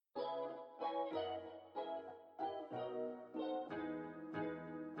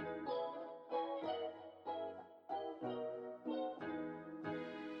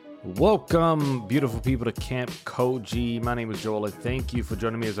Welcome, beautiful people, to Camp Koji. My name is Joel, and thank you for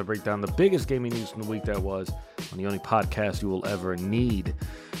joining me as I break down the biggest gaming news from the week that was on the only podcast you will ever need.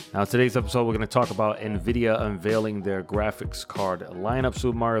 Now, today's episode, we're going to talk about NVIDIA unveiling their graphics card lineup,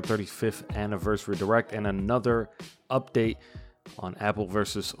 Super Mario 35th Anniversary Direct, and another update on Apple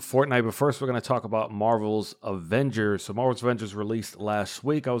versus Fortnite. But first, we're going to talk about Marvel's Avengers. So Marvel's Avengers released last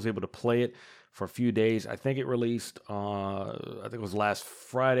week. I was able to play it for a few days. I think it released, I think it was last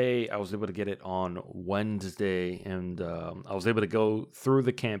Friday. I was able to get it on Wednesday, and I was able to go through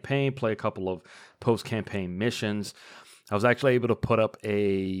the campaign, play a couple of post-campaign missions. I was actually able to put up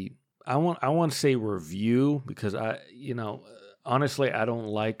I want to say review, because honestly, I don't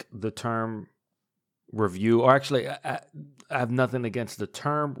like the term review, or actually, I have nothing against the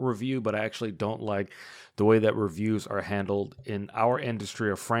term review, but I actually don't like the way that reviews are handled in our industry,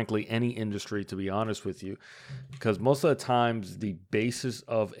 or frankly, any industry, to be honest with you, because most of the times the basis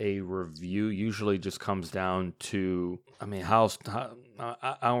of a review usually just comes down to, I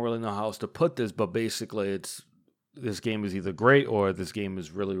don't really know how else to put this, but basically it's, this game is either great or this game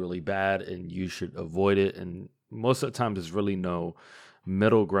is really, really bad and you should avoid it. And most of the time there's really no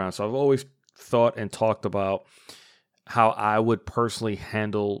middle ground. So I've always thought and talked about how I would personally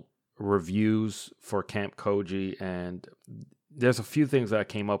handle reviews for Camp Koji, and there's a few things that I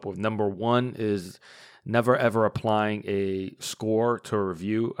came up with. Number one is never ever applying a score to a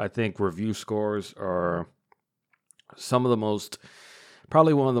review. I think review scores are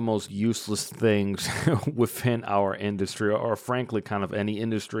probably one of the most useless things within our industry, or frankly, kind of any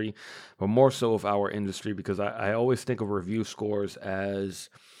industry, but more so of our industry, because I always think of review scores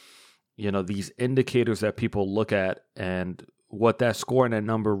as, these indicators that people look at, and what that score and that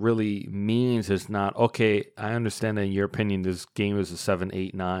number really means is not, okay, I understand that in your opinion, this game is a 7,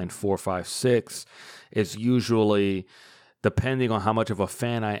 8, 9, 4, 5, 6. It's usually, depending on how much of a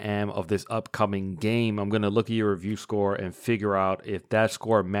fan I am of this upcoming game, I'm going to look at your review score and figure out if that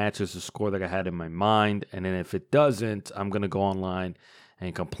score matches the score that I had in my mind. And then if it doesn't, I'm going to go online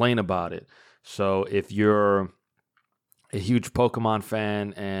and complain about it. So if you're a huge Pokemon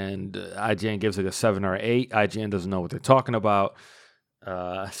fan and IGN gives it a 7 or 8, IGN doesn't know what they're talking about.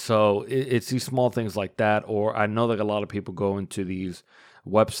 So it's these small things like that. Or I know that a lot of people go into these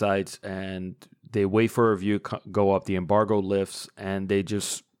websites and they wait for a review go up, the embargo lifts, and they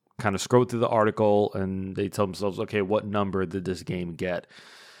just kind of scroll through the article and they tell themselves, okay, what number did this game get?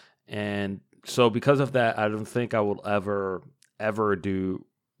 And so because of that, I don't think I will ever do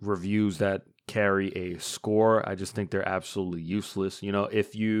reviews that carry a score. I just think they're absolutely useless.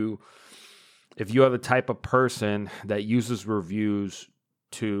 If you are the type of person that uses reviews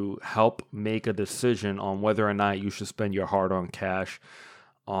to help make a decision on whether or not you should spend your hard-earned cash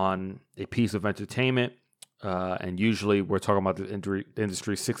on a piece of entertainment, and usually we're talking about the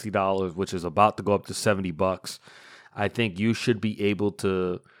industry $60, which is about to go up to $70, I think you should be able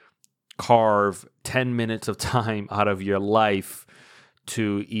to carve 10 minutes of time out of your life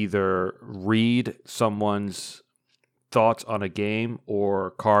to either read someone's thoughts on a game, or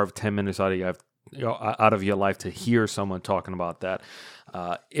carve 10 minutes out of your life to hear someone talking about that,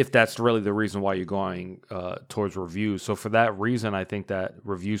 if that's really the reason why you're going towards reviews. So for that reason, I think that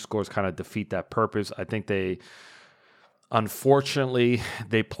review scores kind of defeat that purpose. I think unfortunately,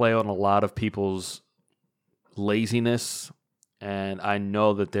 they play on a lot of people's laziness, and I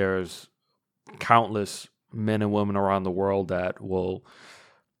know that there's countless men and women around the world that will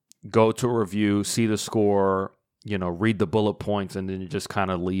go to a review, see the score, read the bullet points, and then just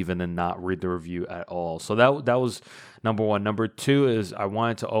kind of leave and then not read the review at all. So that was number one. Number two is I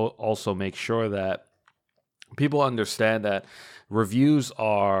wanted to also make sure that people understand that reviews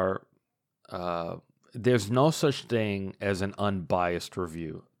are, there's no such thing as an unbiased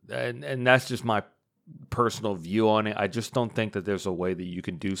review. And that's just my personal view on it. I just don't think that there's a way that you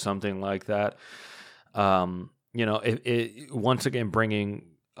can do something like that. Once again, bringing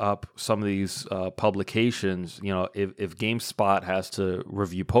up some of these publications, if GameSpot has to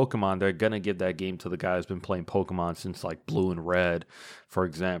review Pokemon, they're going to give that game to the guy who's been playing Pokemon since like Blue and Red, for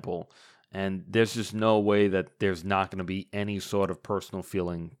example. And there's just no way that there's not going to be any sort of personal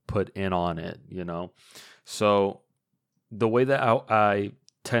feeling put in on it, So the way that I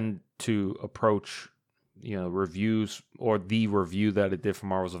tend to approach reviews, or the review that it did for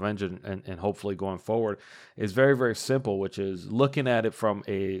Marvel's Avengers, and hopefully going forward, is very, very simple, which is looking at it from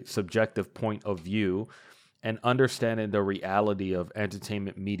a subjective point of view and understanding the reality of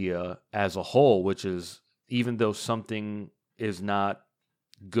entertainment media as a whole, which is, even though something is not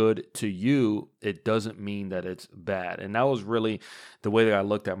good to you, it doesn't mean that it's bad. And that was really the way that I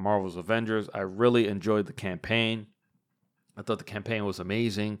looked at Marvel's Avengers. I really enjoyed the campaign. I thought the campaign was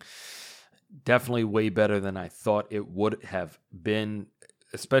amazing. Definitely way better than I thought it would have been,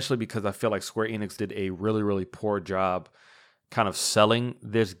 especially because I feel like Square Enix did a really, really poor job kind of selling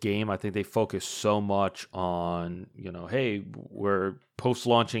this game. I think they focus so much on, hey, we're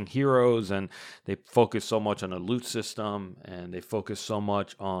post-launching heroes, and they focus so much on a loot system, and they focus so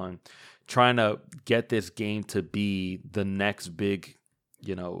much on trying to get this game to be the next big,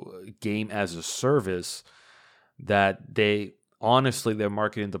 game as a service, that they honestly, their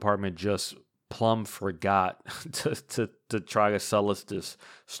marketing department just plumb forgot to try to sell us this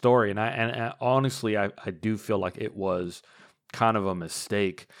story. And honestly, I do feel like it was kind of a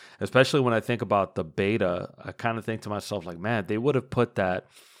mistake, especially when I think about the beta. I kind of think to myself, like, man, they would have put that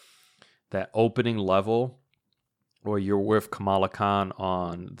opening level where you're with Kamala Khan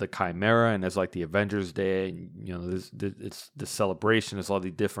on the Chimera, and it's like the Avengers Day, and it's the celebration. There's all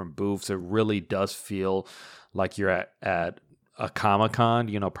these different booths. It really does feel like you're at a Comic-Con.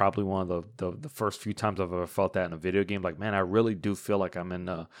 Probably one of the first few times I've ever felt that in a video game. Like, man, I really do feel like I'm in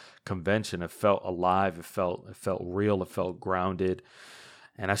a convention. It felt alive. It felt real. It felt grounded.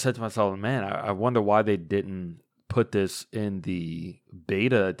 And I said to myself, man, I wonder why they didn't put this in the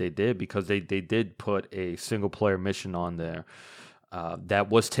beta that they did, because they did put a single player mission on there that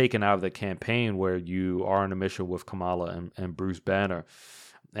was taken out of the campaign, where you are on a mission with Kamala and Bruce Banner.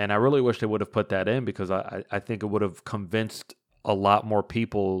 And I really wish they would have put that in, because I think it would have convinced a lot more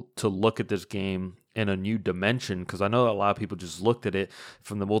people to look at this game in a new dimension, because I know that a lot of people just looked at it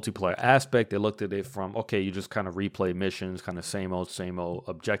from the multiplayer aspect. They looked at it from, okay, you just kind of replay missions, kind of same old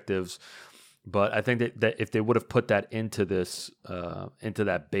objectives. But I think that if they would have put that into this, into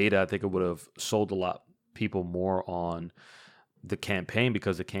that beta, I think it would have sold a lot people more on the campaign,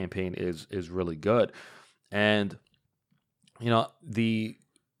 because the campaign is really good. And the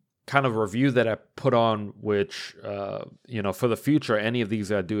kind of review that I put on, which for the future, any of these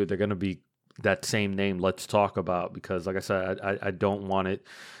that I do, they're going to be that same name, Let's Talk About, because like I said, I don't want it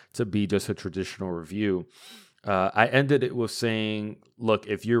to be just a traditional review. I ended it with saying, look,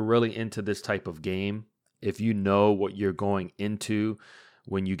 if you're really into this type of game, if you know what you're going into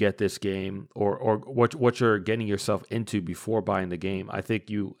when you get this game, or what you're getting yourself into before buying the game, I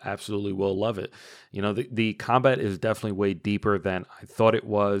think you absolutely will love it. The combat is definitely way deeper than I thought it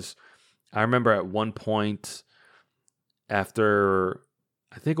was. I remember at one point, after,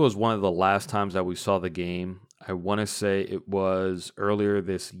 I think it was one of the last times that we saw the game, I want to say it was earlier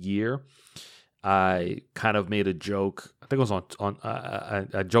this year, I kind of made a joke. I think it was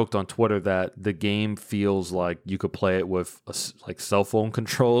I joked on Twitter that the game feels like you could play it with like cell phone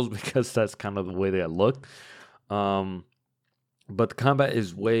controls, because that's kind of the way that it looked. But the combat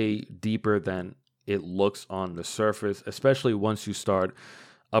is way deeper than it looks on the surface, especially once you start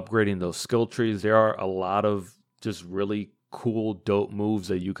upgrading those skill trees. There are a lot of just really cool, dope moves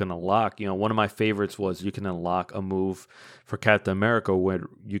that you can unlock. One of my favorites was you can unlock a move for Captain America where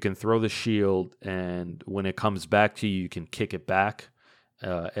you can throw the shield, and when it comes back to you, you can kick it back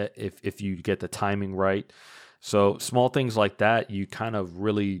if you get the timing right. So small things like that, you kind of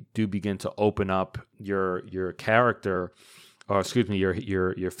really do begin to open up your character, or excuse me,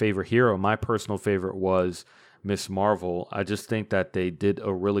 your favorite hero. My personal favorite was Miss Marvel. I just think that they did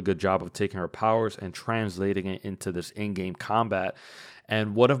a really good job of taking her powers and translating it into this in-game combat.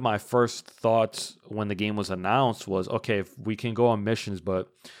 And one of my first thoughts when the game was announced was, okay, if we can go on missions, but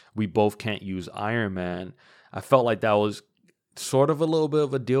we both can't use Iron Man, I felt like that was sort of a little bit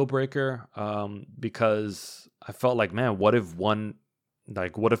of a deal breaker, because I felt like, man, what if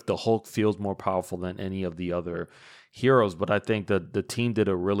the Hulk feels more powerful than any of the other heroes? But I think that the team did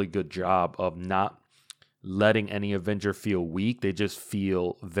a really good job of not letting any Avenger feel weak. They just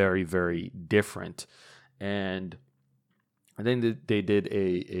feel very, very different. And I think they did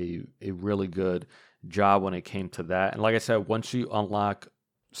a really good job when it came to that. And like I said, once you unlock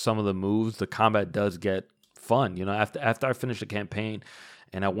some of the moves, the combat does get fun. After I finished the campaign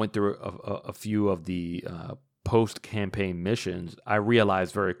and I went through a few of the post-campaign missions, I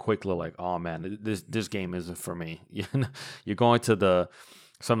realized very quickly, like, oh man, this game isn't for me. You're going to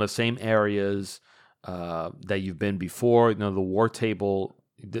some of the same areas that you've been before. The war table,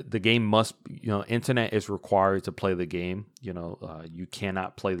 the game must, internet is required to play the game. You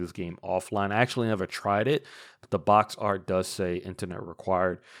cannot play this game offline. I actually never tried it, but the box art does say internet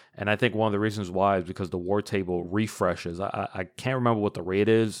required. And I think one of the reasons why is because the war table refreshes. I can't remember what the rate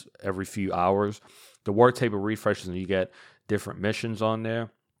is every few hours. The war table refreshes and you get different missions on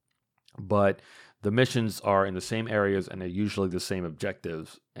there. But the missions are in the same areas and they're usually the same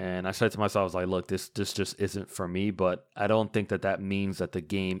objectives. And I said to myself, I was like, look, this just isn't for me. But I don't think that means that the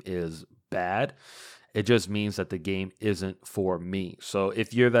game is bad. It just means that the game isn't for me. So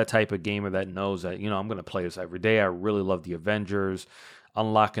if you're that type of gamer that knows that, I'm going to play this every day, I really love the Avengers,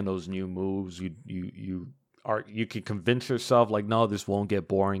 unlocking those new moves, you can convince yourself like, no, this won't get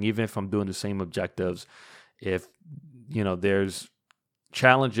boring, even if I'm doing the same objectives. If there's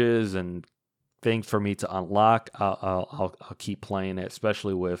challenges and things for me to unlock, I'll keep playing it,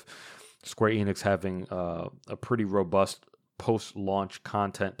 especially with Square Enix having a pretty robust post-launch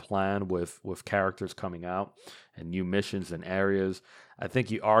content plan with characters coming out and new missions and areas. I think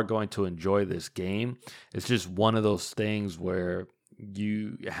you are going to enjoy this game. It's just one of those things where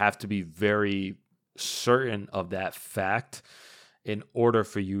you have to be very certain of that fact in order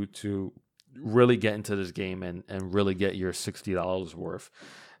for you to really get into this game and really get your $60 worth.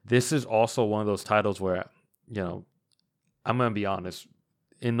 This is also one of those titles where, I'm going to be honest,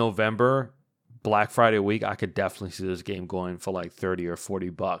 in November, Black Friday week, I could definitely see this game going for like $30 or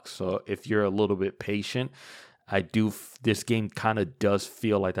 $40. So if you're a little bit patient, this game kind of does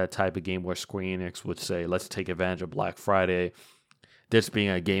feel like that type of game where Square Enix would say, let's take advantage of Black Friday. This being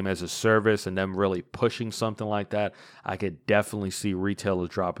a game as a service and them really pushing something like that, I could definitely see retailers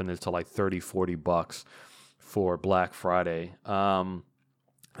dropping this to like $30, $40 for Black Friday.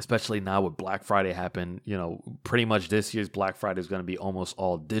 Especially now with Black Friday happen, pretty much this year's Black Friday is going to be almost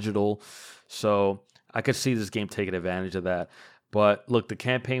all digital. So I could see this game taking advantage of that. But look, the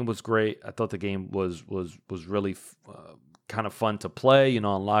campaign was great. I thought the game was really kind of fun to play.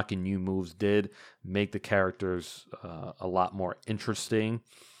 Unlocking new moves did make the characters a lot more interesting.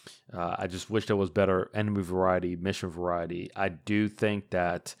 I just wish there was better enemy variety, mission variety. I do think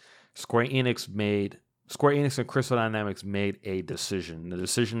that Square Enix and Crystal Dynamics made a decision. The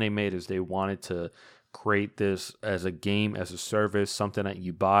decision they made is they wanted to create this as a game, as a service, something that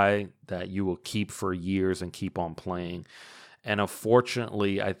you buy that you will keep for years and keep on playing. And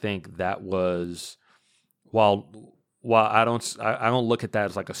unfortunately, I think that was, while I don't look at that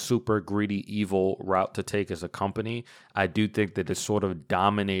as like a super greedy, evil route to take as a company, I do think that it sort of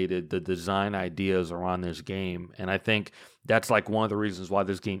dominated the design ideas around this game. And I think that's like one of the reasons why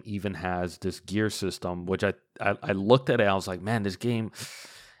this game even has this gear system, which I looked at it, I was like, man, this game,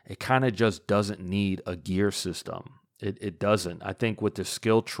 it kind of just doesn't need a gear system. It doesn't. I think with the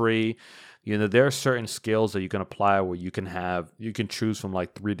skill tree, there are certain skills that you can apply where you can choose from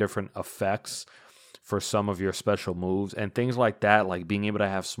like 3 different effects for some of your special moves and things like that, like being able to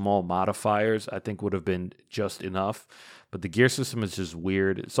have small modifiers, I think would have been just enough. But the gear system is just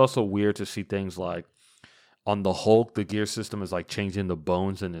weird. It's also weird to see things like on the Hulk, the gear system is like changing the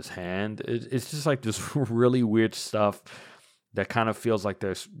bones in his hand. It's just like this really weird stuff that kind of feels like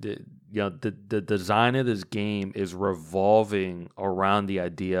the design of this game is revolving around the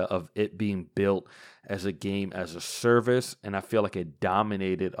idea of it being built as a game as a service, and I feel like it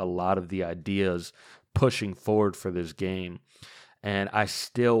dominated a lot of the ideas pushing forward for this game. And I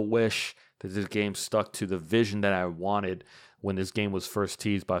still wish that this game stuck to the vision that I wanted when this game was first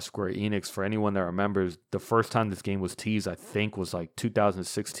teased by Square Enix. For anyone that remembers, the first time this game was teased, I think, was like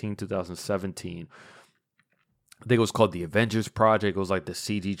 2016, 2017. I think it was called the Avengers Project. It was like the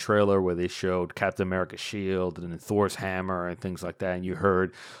CG trailer where they showed Captain America's shield and then Thor's hammer and things like that. And you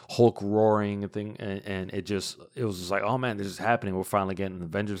heard Hulk roaring and it was just like, oh man, this is happening. We're finally getting an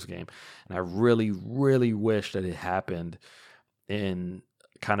Avengers game. And I really, really wish that it happened in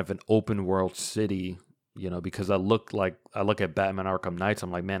kind of an open world city, because I look at Batman Arkham Knights. I'm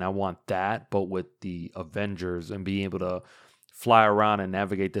like, man, I want that, but with the Avengers and being able to fly around and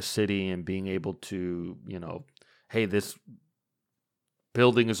navigate the city and being able to, hey, this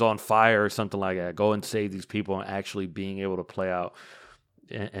building is on fire or something like that. Go and save these people, and actually being able to play out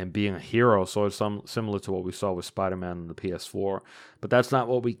and being a hero. So it's similar to what we saw with Spider-Man on the PS4. But that's not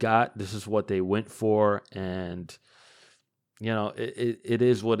what we got. This is what they went for. And, it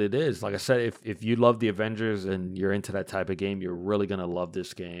is what it is. Like I said, if you love the Avengers and you're into that type of game, you're really going to love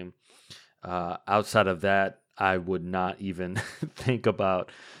this game. Outside of that, I would not even think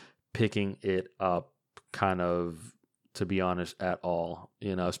about picking it up, kind of, to be honest, at all.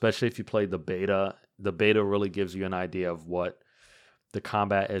 Especially if you play the beta. The beta really gives you an idea of what the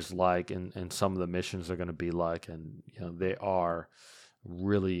combat is like and some of the missions are going to be like, and they are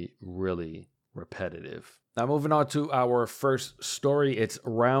really, really repetitive. Now, moving on to our first story. It's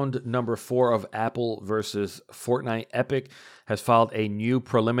round number 4 of Apple versus Fortnite. Epic has filed a new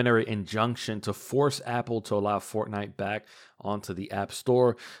preliminary injunction to force Apple to allow Fortnite back onto the App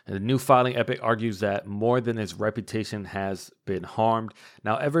Store. And the new filing, Epic argues that more than its reputation has been harmed.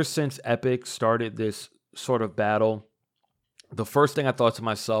 Now, ever since Epic started this sort of battle, the first thing I thought to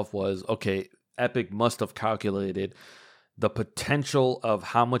myself was, okay, Epic must have calculated the potential of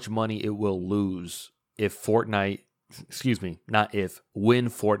how much money it will lose when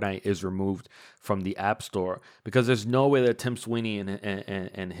Fortnite is removed from the App Store, because there's no way that Tim Sweeney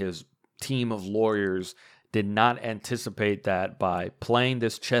and his team of lawyers did not anticipate that by playing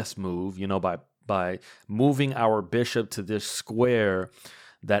this chess move, by moving our bishop to this square,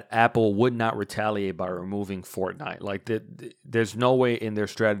 that Apple would not retaliate by removing Fortnite. Like, there's no way in their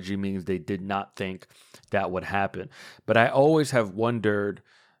strategy means they did not think that would happen. But I always have wondered,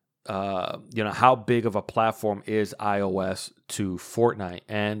 how big of a platform is iOS to Fortnite?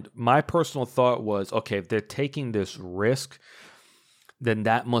 And my personal thought was, okay, if they're taking this risk, then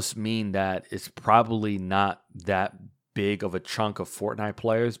that must mean that it's probably not that big of a chunk of Fortnite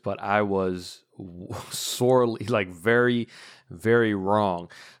players. But I was sorely, very, very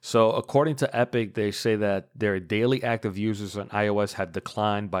wrong. So according to Epic, they say that their daily active users on iOS have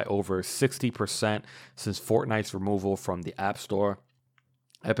declined by over 60% since Fortnite's removal from the App Store.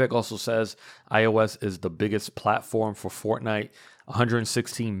 Epic also says iOS is the biggest platform for Fortnite,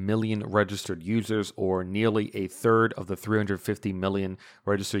 116 million registered users, or nearly a third of the 350 million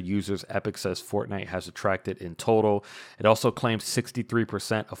registered users Epic says Fortnite has attracted in total. It also claims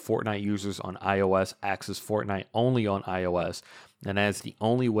 63% of Fortnite users on iOS access Fortnite only on iOS, and that's the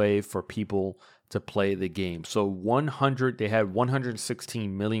only way for people to play the game. So they had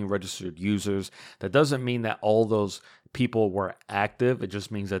 116 million registered users. That doesn't mean that all those people were active. It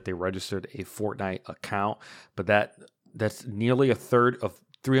just means that they registered a Fortnite account. But that's nearly a third of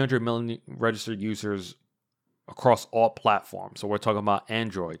 300 million registered users across all platforms. So we're talking about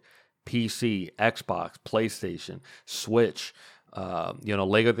Android, PC, Xbox, PlayStation, Switch.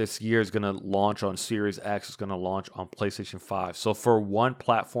 Later this year is going to launch on Series X. It's going to launch on PlayStation 5. So for one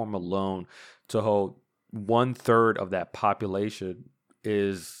platform alone to hold 1/3 of that population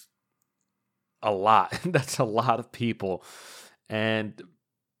is a lot. That's a lot of people. And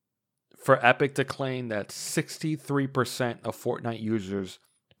for Epic to claim that 63% of Fortnite users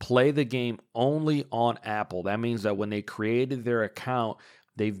play the game only on Apple, that means that when they created their account,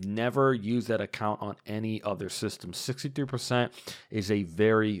 they've never used that account on any other system. 63% is a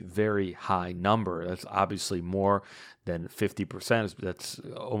very, very high number. That's obviously more than 50%. That's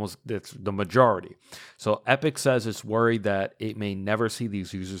the majority. So Epic says it's worried that it may never see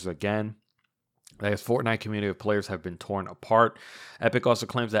these users again. The Fortnite community of players have been torn apart. Epic also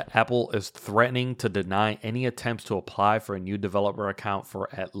claims that Apple is threatening to deny any attempts to apply for a new developer account for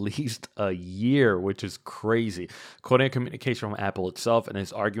at least a year, which is crazy. Quoting a communication from Apple itself, and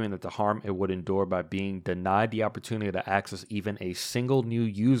is arguing that the harm it would endure by being denied the opportunity to access even a single new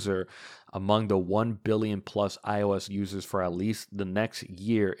user among the 1 billion plus iOS users for at least the next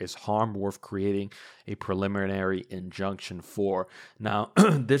year is harm worth creating a preliminary injunction for. Now,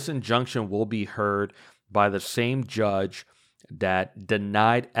 this injunction will be heard by the same judge that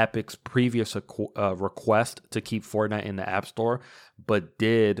denied Epic's previous request to keep Fortnite in the App Store, but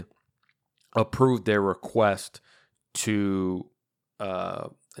did approve their request to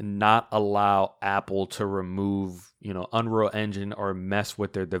not allow Apple to remove, Unreal Engine or mess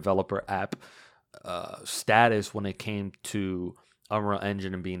with their developer app status when it came to Unreal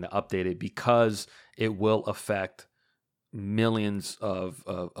Engine and being updated, because it will affect millions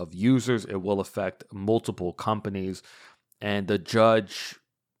of users. It will affect multiple companies. And the judge,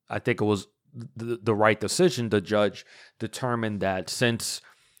 I think it was the right decision. The judge determined that since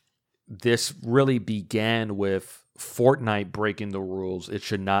this really began with Fortnite breaking the rules, it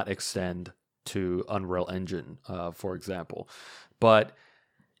should not extend to Unreal Engine, for example. But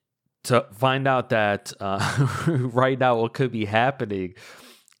to find out that right now what could be happening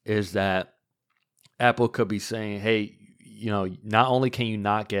is that Apple could be saying, hey, not only can you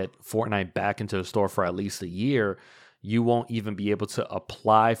not get Fortnite back into the store for at least a year, you won't even be able to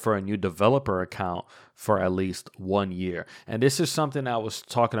apply for a new developer account for at least 1 year. And this is something I was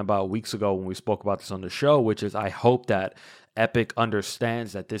talking about weeks ago when we spoke about this on the show, which is I hope that Epic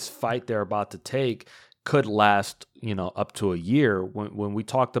understands that this fight they're about to take could last, up to a year. When we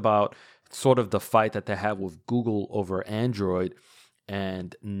talked about sort of the fight that they have with Google over Android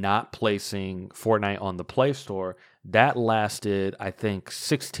and not placing Fortnite on the Play Store, that lasted, I think,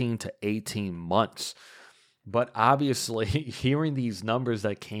 16 to 18 months. But obviously, hearing these numbers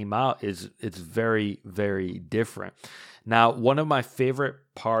that came out it's very, very different. Now, one of my favorite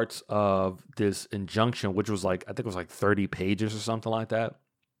parts of this injunction, which was I think it was 30 pages or something like that,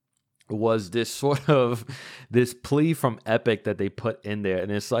 was this this plea from Epic that they put in there.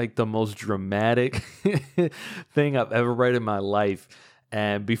 And it's the most dramatic thing I've ever read in my life.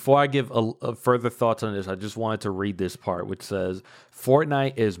 And before I give a further thoughts on this, I just wanted to read this part, which says,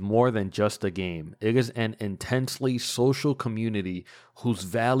 Fortnite is more than just a game. It is an intensely social community whose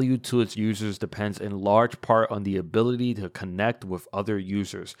value to its users depends in large part on the ability to connect with other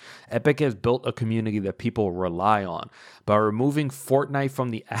users. Epic has built a community that people rely on. By removing Fortnite from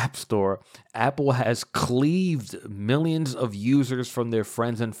the App Store, Apple has cleaved millions of users from their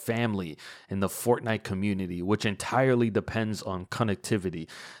friends and family in the Fortnite community, which entirely depends on connectivity.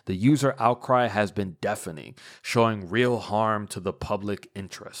 The user outcry has been deafening, showing real harm to the public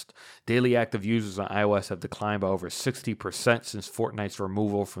interest. Daily active users on iOS have declined by over 60% since Fortnite's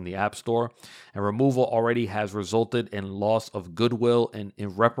removal from the App Store, and removal already has resulted in loss of goodwill and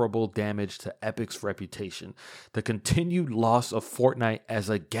irreparable damage to Epic's reputation. The continued loss of Fortnite as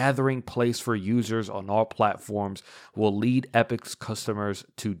a gathering place for users on all platforms will lead Epic's customers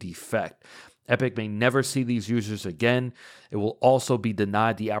to defect. Epic may never see these users again. It will also be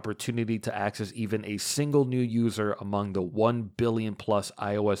denied the opportunity to access even a single new user among the 1 billion plus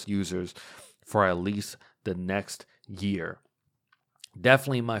iOS users for at least the next year.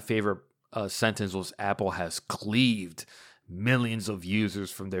 Definitely my favorite sentence was Apple has cleaved millions of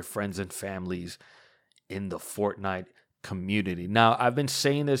users from their friends and families in the Fortnite community. Now, I've been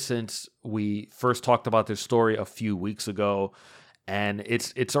saying this since we first talked about this story a few weeks ago, and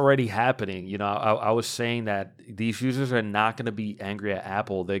it's already happening. You know, I was saying that these users are not going to be angry at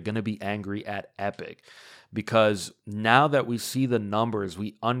Apple. They're going to be angry at Epic, because now that we see the numbers,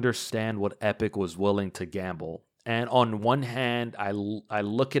 we understand what Epic was willing to gamble. And on one hand, I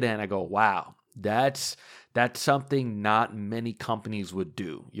look at it and I go, wow, that's something not many companies would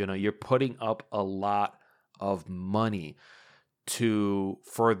do. You know, you're putting up a lot of money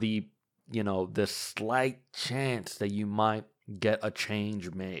for the, you know, the slight chance that you might get a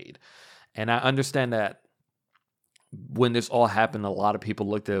change made. And I understand that when this all happened, a lot of people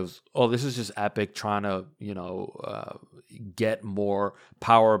looked at it as, oh, this is just Epic trying to, you know, get more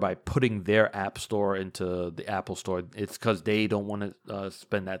power by putting their app store into the Apple Store. It's because they don't want to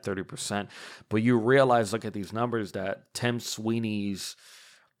spend that 30%. But you realize, look at these numbers, that Tim Sweeney's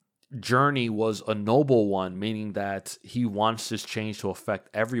journey was a noble one, meaning that he wants this change to affect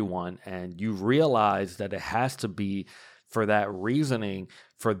everyone. And you realize that it has to be for that reasoning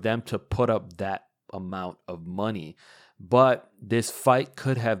for them to put up that amount of money. But this fight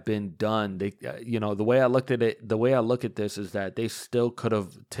could have been done. They, you know, the way I look at this is that they still could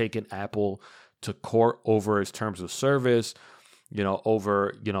have taken Apple to court over its terms of service, you know,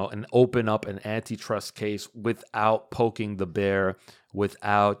 over, you know, and open up an antitrust case without poking the bear,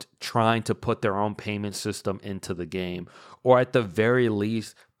 without trying to put their own payment system into the game, or at the very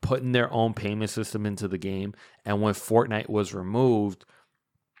least, putting their own payment system into the game. And when Fortnite was removed,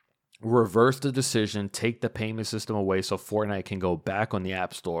 reverse the decision, take the payment system away so Fortnite can go back on the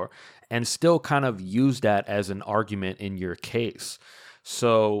App Store, and still kind of use that as an argument in your case.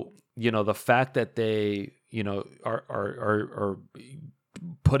 So, you know, the fact that they, you know, are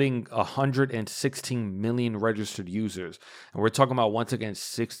putting 116 million registered users, and we're talking about, once again,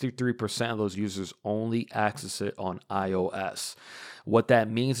 63% of those users only access it on iOS. What that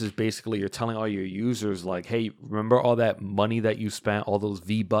means is basically you're telling all your users, like, hey, remember all that money that you spent, all those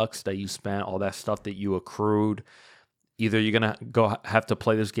V-Bucks that you spent, all that stuff that you accrued? Either you're going to have to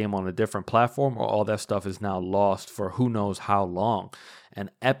play this game on a different platform, or all that stuff is now lost for who knows how long.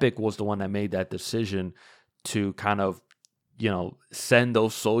 And Epic was the one that made that decision to kind of, you know, send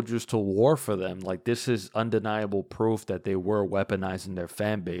those soldiers to war for them. Like, this is undeniable proof that they were weaponizing their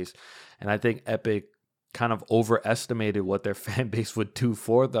fan base. And I think Epic kind of overestimated what their fan base would do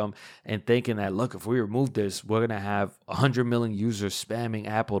for them, and thinking that, look, if we remove this, we're going to have 100 million users spamming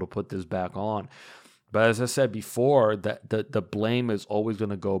Apple to put this back on. But as I said before, that the blame is always going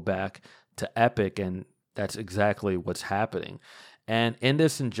to go back to Epic, and that's exactly what's happening. And in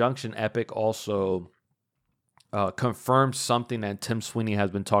this injunction, Epic also confirmed something that Tim Sweeney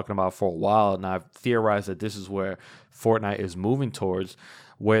has been talking about for a while, and I've theorized that this is where Fortnite is moving towards,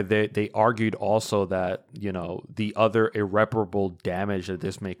 where they argued also that, you know, the other irreparable damage that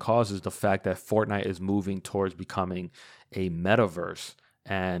this may cause is the fact that Fortnite is moving towards becoming a metaverse.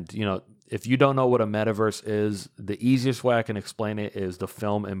 And, you know, if you don't know what a metaverse is, the easiest way I can explain it is the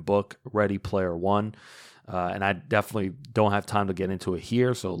film and book Ready Player One. And I definitely don't have time to get into it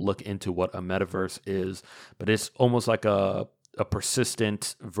here, so look into what a metaverse is. But it's almost like a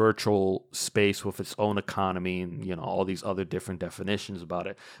persistent virtual space with its own economy, and, you know, all these other different definitions about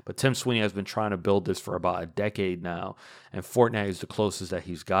it. But Tim Sweeney has been trying to build this for about a decade now, and Fortnite is the closest that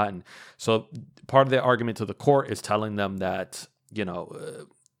he's gotten. So part of the argument to the court is telling them that, you know,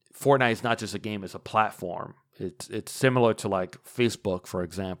 Fortnite is not just a game, it's a platform. It's similar to like Facebook, for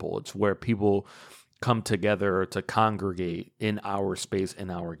example. It's where people come together to congregate in our space,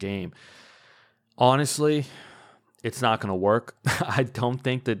 in our game. Honestly, it's not going to work. I don't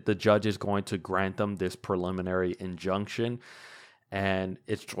think that the judge is going to grant them this preliminary injunction. And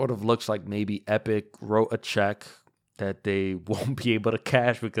it sort of looks like maybe Epic wrote a check that they won't be able to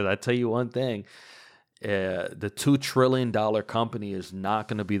cash, because I tell you one thing, the $2 trillion company is not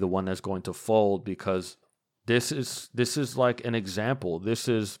going to be the one that's going to fold, because this is like an example. This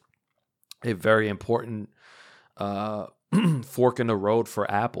is a very important fork in the road for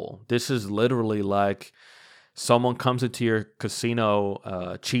Apple. This is literally like someone comes into your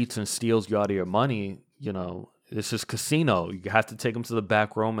casino, cheats and steals you out of your money. You know, this is casino. You have to take them to the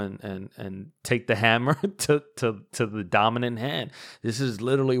back room and take the hammer to the dominant hand. This is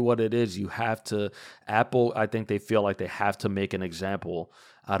literally what it is. You have to, Apple, I think they feel like they have to make an example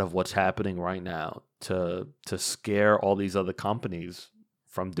out of what's happening right now to scare all these other companies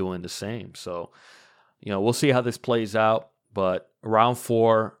from doing the same. So, you know, we'll see how this plays out. But round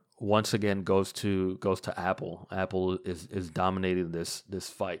 4 once again goes to Apple. Apple is dominating this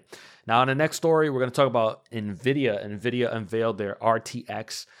fight. Now, in the next story, we're going to talk about NVIDIA. NVIDIA unveiled their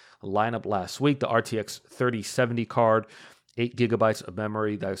RTX lineup last week. The RTX 3070 card, 8 gigabytes of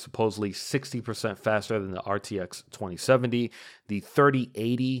memory that is supposedly 60% faster than the RTX 2070. The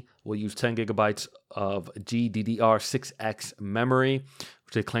 3080 will use 10 gigabytes of GDDR6X memory,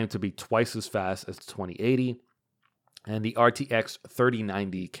 which they claim to be twice as fast as the 2080. And the RTX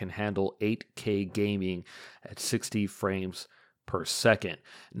 3090 can handle 8K gaming at 60 frames per second.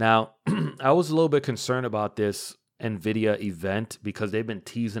 Now, I was a little bit concerned about this NVIDIA event because they've been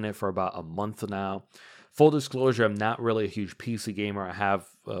teasing it for about a month now. Full disclosure, I'm not really a huge PC gamer. I have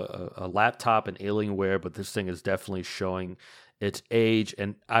a laptop and Alienware, but this thing is definitely showing its age.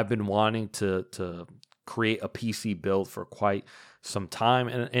 And I've been wanting to create a PC build for quite some time.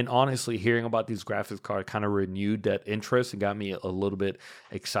 And honestly, hearing about these graphics cards kind of renewed that interest and got me a little bit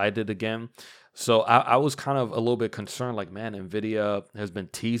excited again. So I was kind of a little bit concerned, like, man, NVIDIA has been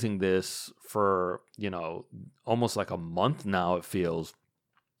teasing this for, you know, almost like a month now, it feels,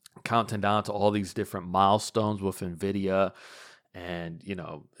 counting down to all these different milestones with NVIDIA. And, you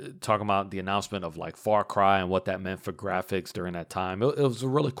know, talking about the announcement of like Far Cry and what that meant for graphics during that time. It was a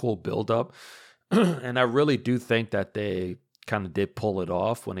really cool buildup. And I really do think that they kind of did pull it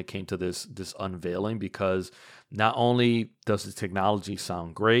off when it came to this unveiling, because not only does the technology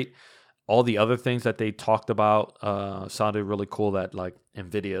sound great, all the other things that they talked about sounded really cool. That like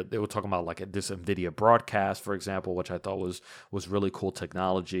NVIDIA, they were talking about like this NVIDIA broadcast, for example, which I thought was really cool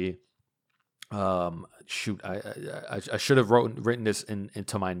technology. I should have written this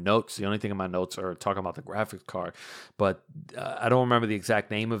into my notes. The only thing in my notes are talking about the graphics card, but I don't remember the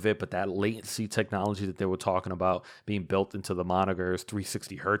exact name of it. But that latency technology that they were talking about being built into the monitors,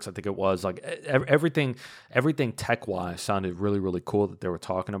 360 hertz, I think it was, like everything tech wise sounded really, really cool that they were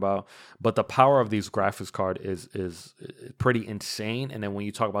talking about. But the power of these graphics card is pretty insane. And then when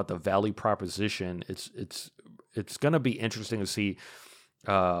you talk about the value proposition, it's going to be interesting to see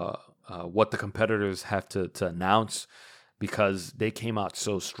what the competitors have to announce, because they came out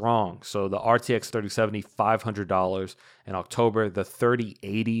so strong. So the RTX 3070, $500 in October. The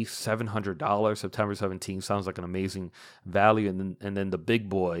 3080, $700, September 17th. Sounds like an amazing value. And then the big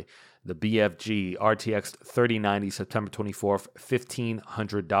boy, the BFG RTX 3090, September 24th,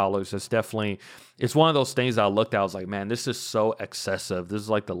 $1,500. That's definitely, it's one of those things I looked at, I was like, man, this is so excessive. This is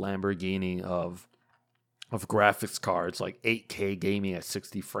like the Lamborghini of graphics cards, like 8K gaming at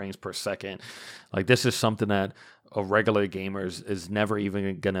 60 frames per second. Like, this is something that a regular gamer is never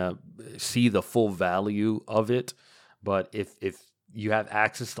even gonna see the full value of it. But if you have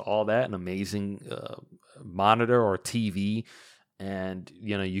access to all that, an amazing monitor or TV, and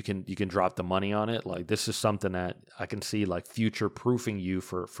you know you can drop the money on it, like, this is something that I can see like future proofing you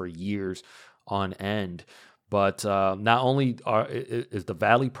for years on end. But not only is the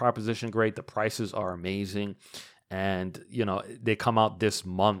value proposition great, the prices are amazing, and you know they come out this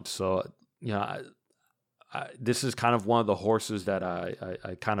month. So you know, this is kind of one of the horses that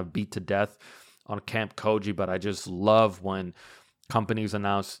I kind of beat to death on Camp Koji. But I just love when companies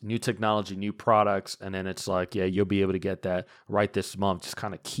announce new technology, new products, and then it's like, yeah, you'll be able to get that right this month. Just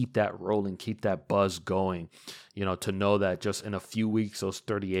kind of keep that rolling, keep that buzz going. You know, to know that just in a few weeks, those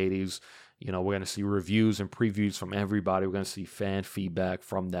 3080s. You know, we're going to see reviews and previews from everybody. We're going to see fan feedback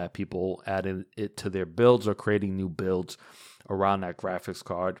from that, people adding it to their builds or creating new builds around that graphics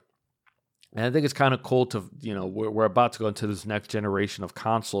card. And I think it's kind of cool to, you know, we're about to go into this next generation of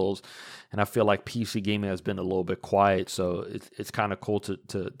consoles, and I feel like PC gaming has been a little bit quiet. So it's kind of cool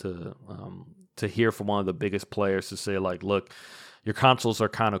to hear from one of the biggest players to say, like, look, your consoles are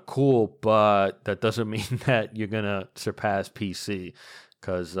kind of cool, but that doesn't mean that you're going to surpass PC.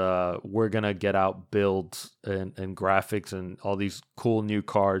 because we're going to get out builds and graphics and all these cool new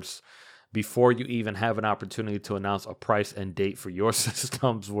cards before you even have an opportunity to announce a price and date for your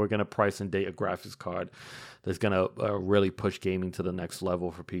systems. We're going to price and date a graphics card that's going to really push gaming to the next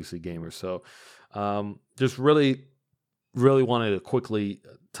level for PC gamers. So just really wanted to quickly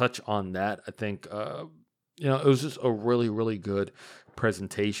touch on that. I think, it was just a really, really good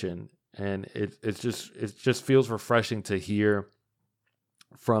presentation. And it just feels refreshing to hear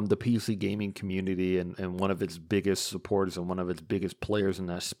from the PC gaming community and one of its biggest supporters and one of its biggest players in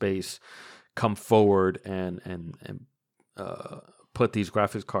that space come forward and put these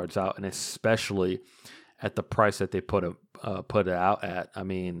graphics cards out, and especially at the price that they put it out at. I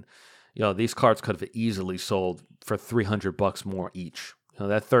mean, these cards could have easily sold for $300 more each.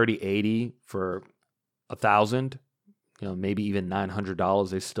 That 3080 for $1,000, maybe even $900,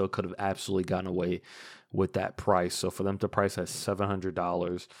 they still could have absolutely gotten away with that price. So for them to price at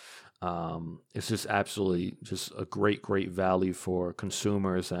 $700, it's just absolutely just a great value for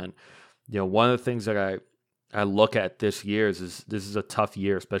consumers. And one of the things that I look at this year is this is a tough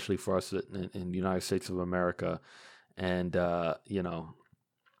year, especially for us in the United States of America. And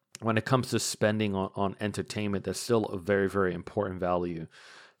when it comes to spending on entertainment, that's still a very, very important value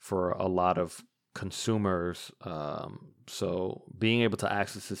for a lot of consumers. So being able to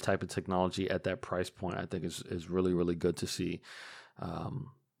access this type of technology at that price point, I think is really, really good to see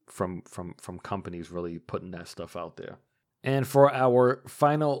from companies really putting that stuff out there. And for our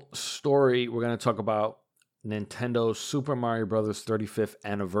final story, we're going to talk about Nintendo's Super Mario Bros. 35th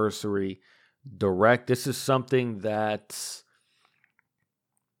Anniversary Direct. This is something that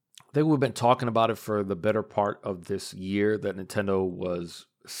I think we've been talking about it for the better part of this year, that Nintendo was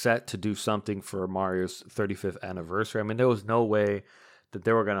set to do something for Mario's 35th anniversary. I mean, there was no way that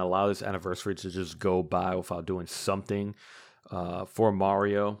they were going to allow this anniversary to just go by without doing something for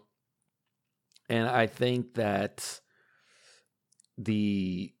Mario. And I think that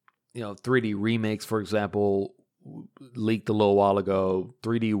the 3D remakes, for example, leaked a little while ago.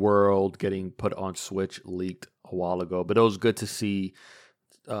 3D World getting put on Switch leaked a while ago. But it was good to see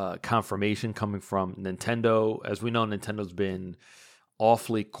confirmation coming from Nintendo. As we know, Nintendo's been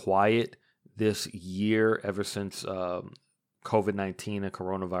awfully quiet this year ever since COVID-19 and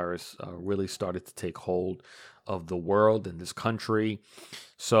coronavirus really started to take hold of the world and this country.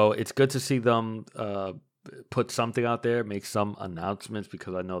 So it's good to see them put something out there, make some announcements,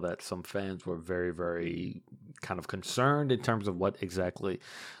 because I know that some fans were very, very kind of concerned in terms of what exactly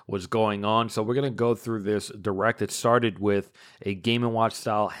was going on. So we're going to go through this direct. It started with a Game & Watch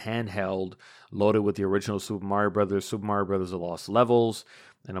style handheld loaded with the original Super Mario Bros., Super Mario Bros. The Lost Levels,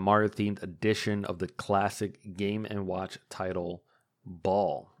 and a Mario-themed edition of the classic Game & Watch title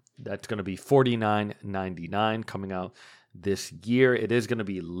Ball. That's going to be $49.99 coming out this year. It is going to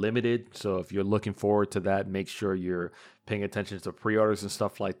be limited, so if you're looking forward to that, make sure you're paying attention to pre-orders and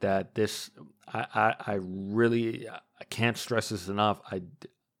stuff like that. I really can't stress this enough. I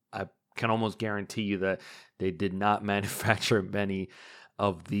can almost guarantee you that they did not manufacture many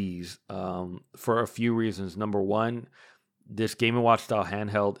of these for a few reasons. Number one, this Game & Watch style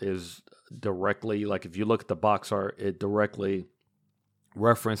handheld is directly, like if you look at the box art, it directly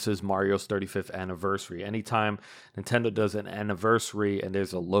references Mario's 35th anniversary. Anytime Nintendo does an anniversary and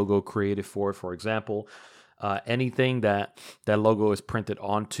there's a logo created for it, for example, anything that logo is printed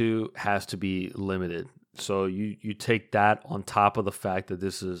onto has to be limited. So you take that on top of the fact that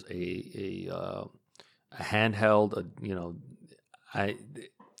this is a handheld.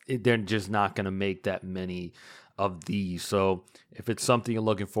 They're just not going to make that many of these. So if it's something you're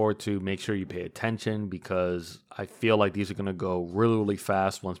looking forward to, make sure you pay attention, because I feel like these are going to go really, really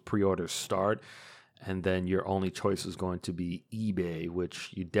fast once pre-orders start. And then your only choice is going to be eBay, which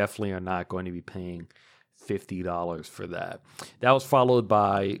you definitely are not going to be paying $50 for that. That was followed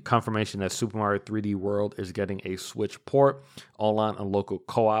by confirmation that Super Mario 3D World is getting a Switch port, online and local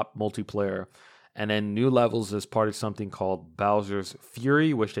co-op multiplayer. And then new levels as part of something called Bowser's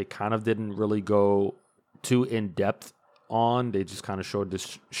Fury, which they kind of didn't really go too in-depth on. They just kind of showed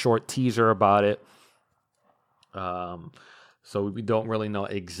this short teaser about it. So we don't really know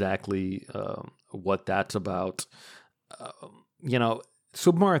exactly what that's about.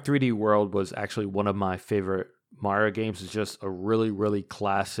 Super Mario 3D World was actually one of my favorite Mario games. It's just a really, really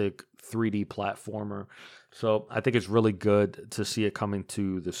classic 3D platformer. So I think it's really good to see it coming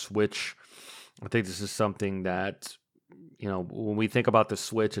to the Switch. I think this is something that, when we think about the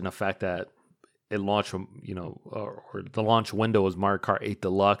Switch and the fact that it launched, or the launch window was Mario Kart 8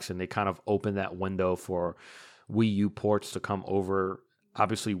 Deluxe, and they kind of opened that window for Wii U ports to come over.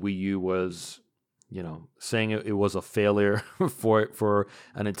 Obviously, Wii U was, saying it was a failure for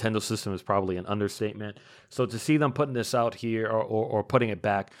a Nintendo system is probably an understatement. So to see them putting this out here or putting it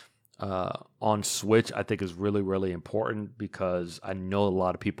back on Switch, I think is really, really important, because I know a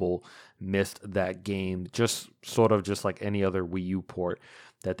lot of people missed that game, just like any other Wii U port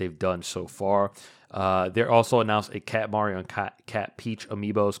that they've done so far. They also announced a Cat Mario and Cat Peach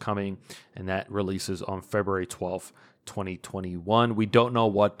amiibos coming, and that releases on February 12th, 2021. We don't know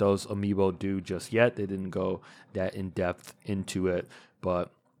what those amiibo do just yet. They didn't go that in depth into it,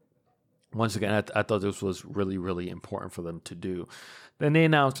 but once again, I thought this was really, really important for them to do. Then they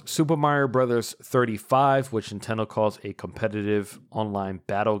announced Super Mario Bros. 35, which Nintendo calls a competitive online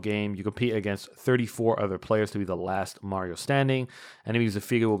battle game. You compete against 34 other players to be the last Mario standing. Enemies of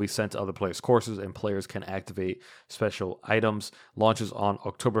figure will be sent to other players' courses, and players can activate special items. Launches on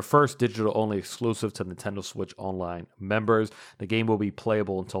October 1st, digital only, exclusive to Nintendo Switch Online members. The game will be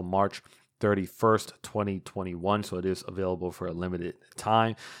playable until March 31st, 2021, so it is available for a limited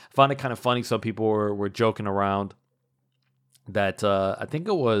time. I found it kind of funny. Some people were joking around that I think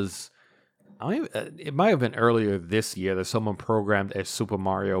it might have been earlier this year that someone programmed a Super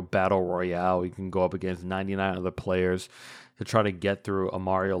Mario Battle Royale. You can go up against 99 other players to try to get through a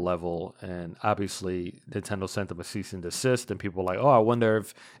Mario level, and obviously Nintendo sent them a cease and desist, and people were like, oh, I wonder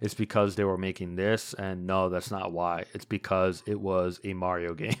if it's because they were making this, and no, that's not why. It's because it was a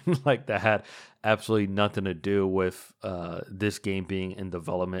Mario game. Like, that had absolutely nothing to do with this game being in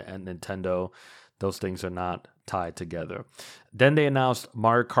development at Nintendo. Those things are not tied together. Then they announced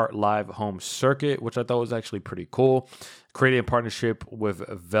Mario Kart Live Home Circuit, which I thought was actually pretty cool. Created in partnership with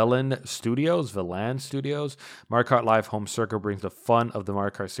Velan Studios. Mario Kart Live Home Circuit brings the fun of the Mario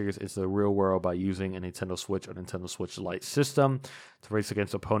Kart series into the real world by using a Nintendo Switch or Nintendo Switch Lite system to race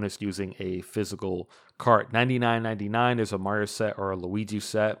against opponents using a physical kart. $99.99 is a Mario set or a Luigi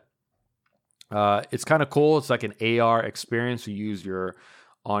set. It's kind of cool. It's like an AR experience. You use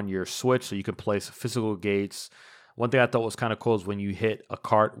on your Switch, so you can place physical gates. One thing I thought was kind of cool is when you hit a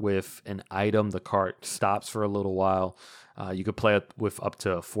cart with an item, the cart stops for a little while. You could play it with up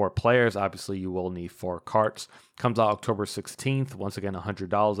to 4 players. Obviously, you will need 4 carts. Comes out October 16th. Once again,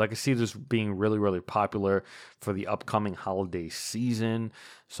 $100. I can see this being really, really popular for the upcoming holiday season.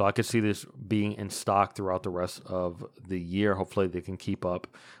 So I could see this being in stock throughout the rest of the year. Hopefully, they can keep up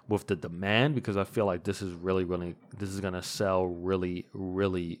with the demand, because I feel like this is going to sell really,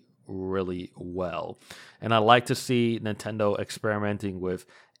 really, really well. And I like to see Nintendo experimenting with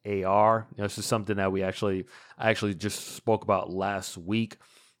AR. This is something that I actually just spoke about last week,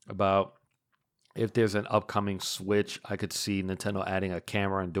 about if there's an upcoming Switch, I could see Nintendo adding a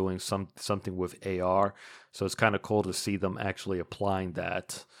camera and doing something with AR. So it's kind of cool to see them actually applying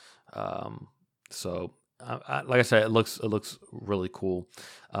that. Like I said, it looks really cool.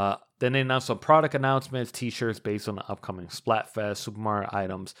 Then they announced some product announcements: T-shirts based on the upcoming Splatfest, Super Mario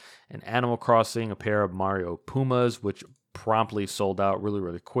items, and Animal Crossing. A pair of Mario Pumas, which promptly sold out really,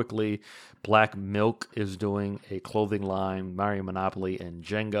 really quickly. Black Milk is doing a clothing line, Mario Monopoly, and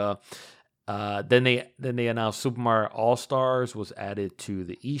Jenga. Then they announced Super Mario All-Stars was added to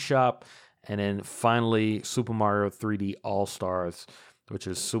the eShop. And then finally, Super Mario 3D All-Stars, which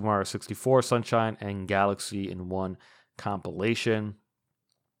is Super Mario 64, Sunshine, and Galaxy in one compilation.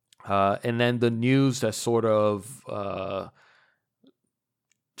 And then the news that sort of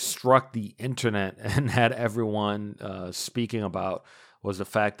struck the internet and had everyone speaking about was the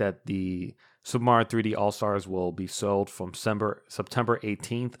fact that the Super Mario 3D All-Stars will be sold from September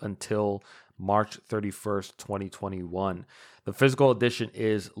 18th until March 31st, 2021. The physical edition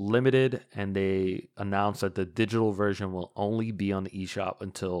is limited, and they announced that the digital version will only be on the eShop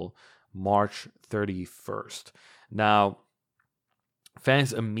until March 31st. Now,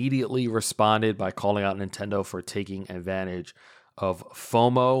 fans immediately responded by calling out Nintendo for taking advantage of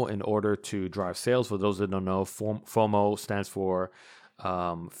FOMO in order to drive sales. For those that don't know, FOMO stands for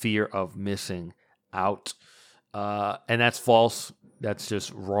fear of missing out. And that's false. That's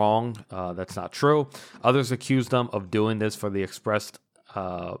just wrong. That's not true. Others accuse them of doing this for the expressed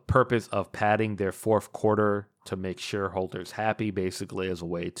purpose of padding their fourth quarter to make shareholders happy, basically as a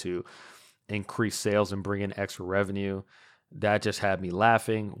way to increase sales and bring in extra revenue. That just had me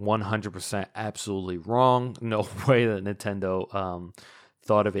laughing. 100% absolutely wrong. No way that Nintendo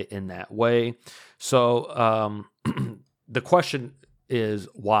thought of it in that way. So the question is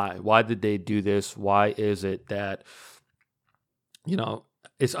why? Why did they do this? Why is it that,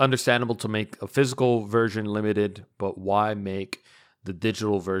 it's understandable to make a physical version limited, but why make the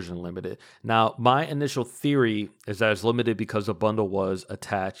digital version limited? Now, my initial theory is that it's limited because the bundle was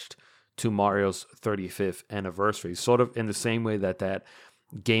attached to Mario's 35th anniversary, sort of in the same way that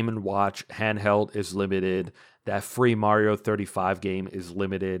Game & Watch handheld is limited. That free Mario 35 game is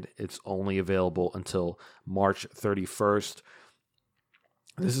limited. It's only available until March 31st.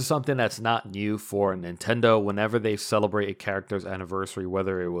 This is something that's not new for Nintendo. Whenever they celebrate a character's anniversary,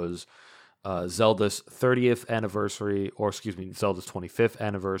 whether it was Zelda's 30th anniversary, or Zelda's 25th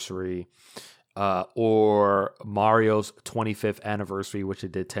anniversary, or Mario's 25th anniversary, which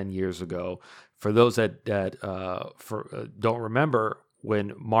it did 10 years ago. For those that don't remember,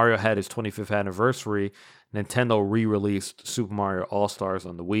 when Mario had his 25th anniversary, Nintendo re-released Super Mario All-Stars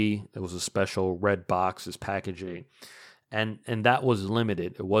on the Wii. It was a special red box as packaging. And that was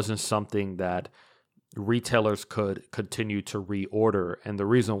limited. It wasn't something that retailers could continue to reorder. And the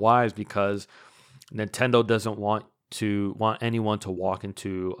reason why is because Nintendo doesn't want anyone to walk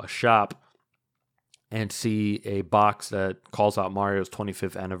into a shop and see a box that calls out Mario's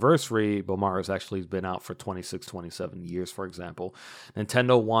 25th anniversary, but Mario's actually been out for 26, 27 years, for example.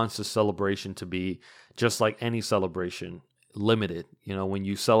 Nintendo wants the celebration to be just like any celebration, limited. You know, when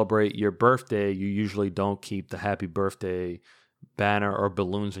you celebrate your birthday, you usually don't keep the happy birthday banner or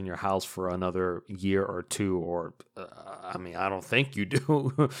balloons in your house for another year or two, or I don't think you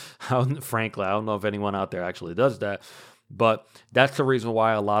do. Frankly, I don't know if anyone out there actually does that. But that's the reason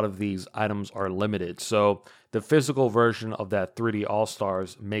why a lot of these items are limited. So the physical version of that 3D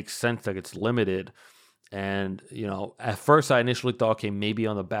All-Stars makes sense that it's limited. And, you know, at first I initially thought, okay, maybe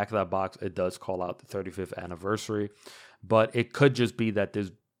on the back of that box, it does call out the 35th anniversary. But it could just be that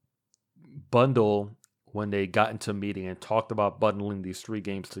this bundle, when they got into a meeting and talked about bundling these 3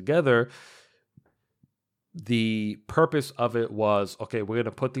 games together, the purpose of it was, okay, we're going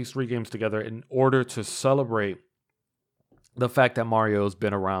to put these 3 games together in order to celebrate the fact that Mario's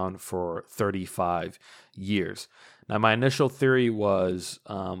been around for 35 years. Now, my initial theory was,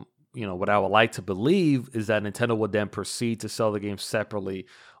 what I would like to believe is that Nintendo would then proceed to sell the game separately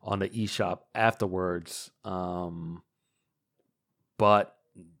on the eShop afterwards. But,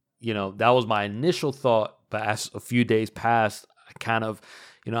 that was my initial thought. But as a few days passed, I kind of,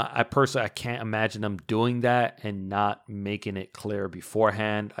 I can't imagine them doing that and not making it clear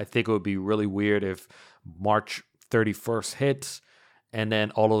beforehand. I think it would be really weird if March 31st hits and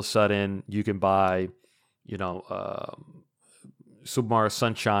then all of a sudden you can buy, Super Mario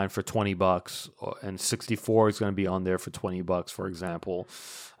Sunshine for $20 and 64 is going to be on there for $20, for example.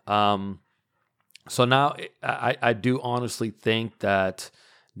 So now I do honestly think that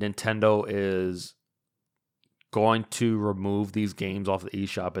Nintendo is going to remove these games off the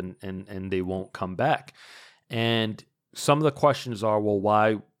eShop and they won't come back. And some of the questions are, well,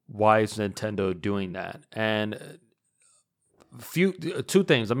 why is Nintendo doing that? And two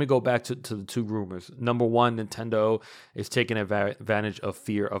things. Let me go back to the 2 rumors. Number one, Nintendo is taking advantage of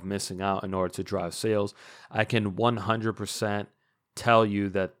fear of missing out in order to drive sales. I can 100% tell you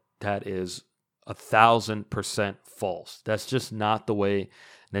that is 1,000% false. That's just not the way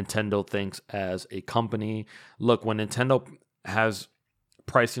Nintendo thinks as a company. Look, when Nintendo has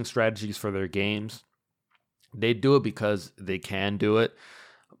pricing strategies for their games, they do it because they can do it,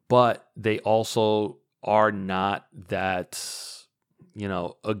 but they also are not that,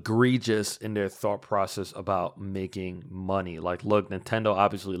 egregious in their thought process about making money. Like, look, Nintendo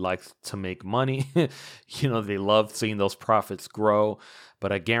obviously likes to make money. They love seeing those profits grow,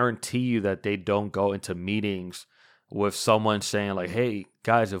 but I guarantee you that they don't go into meetings with someone saying like, hey,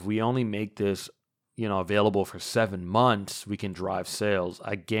 guys, if we only make this, available for 7 months, we can drive sales.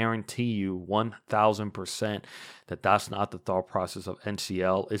 I guarantee you 1,000% that that's not the thought process of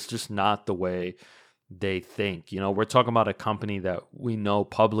NCL. It's just not the way they think. We're talking about a company that we know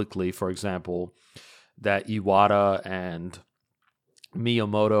publicly, for example, that Iwata and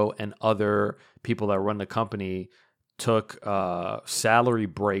Miyamoto and other people that run the company took salary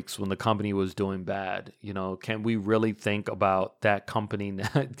breaks when the company was doing bad. Can we really think about that company,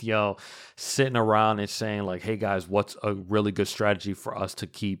 sitting around and saying like, hey guys, what's a really good strategy for us to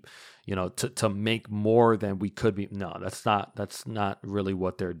keep, to make more than we could be? No, that's not really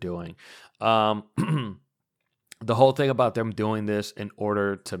what they're doing. The whole thing about them doing this in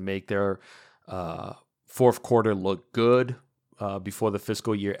order to make their fourth quarter look good before the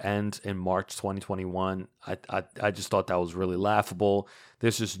fiscal year ends in March 2021, I just thought that was really laughable.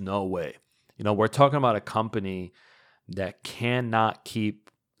 There's just no way. We're talking about a company that cannot keep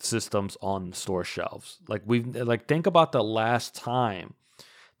systems on store shelves. Think about the last time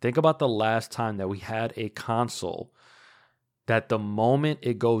that we had a console that the moment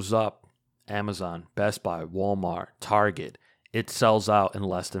it goes up, Amazon, Best Buy, Walmart, Target, it sells out in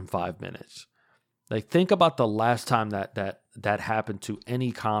less than 5 minutes. Think about the last time that happened to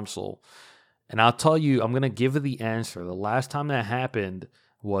any console. And I'll tell you, I'm going to give you the answer. The last time that happened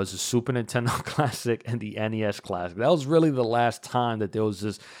was the Super Nintendo Classic and the NES Classic. That was really the last time that there was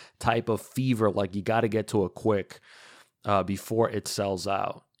this type of fever, like you got to get to it quick before it sells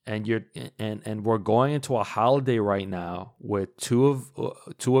out. And we're going into a holiday right now where two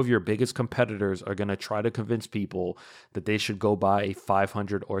of your biggest competitors are going to try to convince people that they should go buy a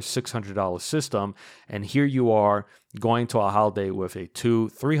 $500 or $600 system, and here you are going to a holiday with a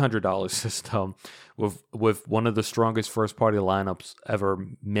 $200-$300 system with one of the strongest first party lineups ever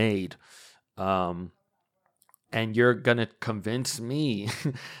made. And you're going to convince me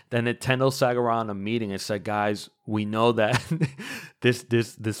that Nintendo sat around a meeting and said, guys, we know that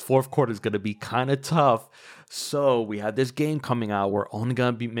this fourth quarter is going to be kind of tough. So we had this game coming out. We're only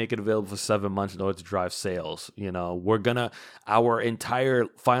going to be making it available for 7 months in order to drive sales. Our entire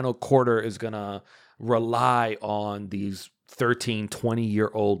final quarter is going to rely on these 13,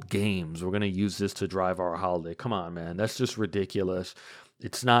 20-year-old games. We're going to use this to drive our holiday. Come on, man. That's just ridiculous.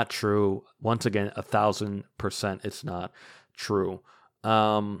 It's not true. Once again, 1,000% it's not true.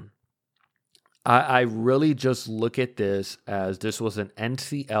 I really just look at this as this was an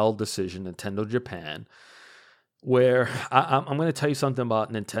NCL decision, Nintendo Japan, where I'm going to tell you something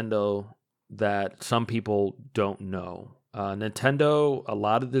about Nintendo that some people don't know. Nintendo, a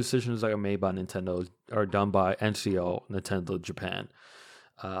lot of the decisions that are made by Nintendo are done by NCO, Nintendo Japan.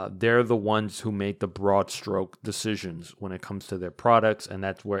 They're the ones who make the broad stroke decisions when it comes to their products, and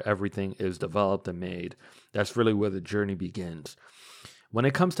that's where everything is developed and made. That's really where the journey begins. When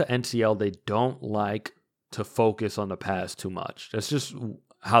it comes to NCL, they don't like to focus on the past too much. That's just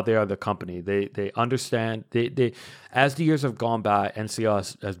how they are the company. They understand, they as the years have gone by,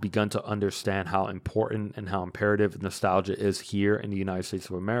 NCL has begun to understand how important and how imperative nostalgia is here in the United States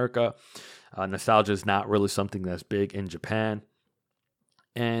of America. Nostalgia is not really something that's big in Japan.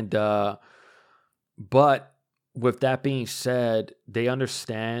 And but with that being said, they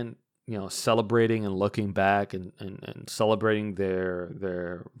understand, celebrating and looking back and celebrating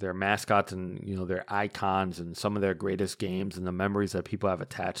their mascots and their icons and some of their greatest games and the memories that people have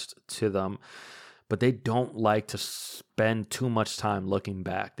attached to them. But they don't like to spend too much time looking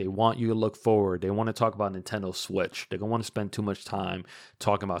back. They want you to look forward. They want to talk about Nintendo Switch. They don't want to spend too much time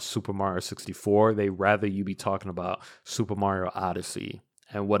talking about Super Mario 64. They rather you be talking about Super Mario Odyssey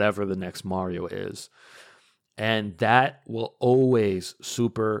and whatever the next Mario is. And that will always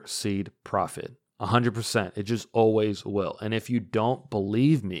supersede profit. 100%. It just always will. And if you don't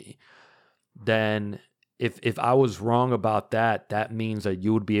believe me, then if I was wrong about that, that means that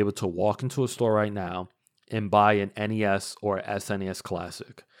you would be able to walk into a store right now and buy an NES or SNES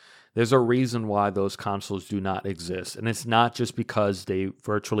Classic. There's a reason why those consoles do not exist. And it's not just because they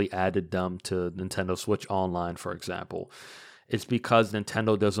virtually added them to Nintendo Switch Online, for example. It's because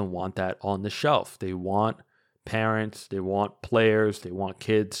Nintendo doesn't want that on the shelf. They want parents, they want players, they want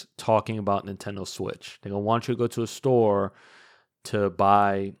kids talking about Nintendo Switch. They don't want you to go to a store to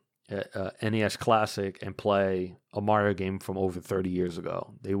buy a NES Classic and play a Mario game from over 30 years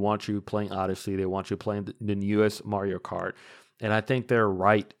ago. They want you playing Odyssey. They want you playing the newest Mario Kart. And I think they're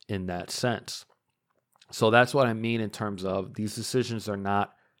right in that sense. So that's what I mean in terms of these decisions are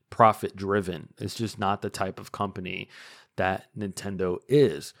not profit driven. It's just not the type of company that Nintendo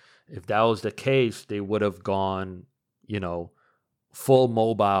is. If that was the case, they would have gone, full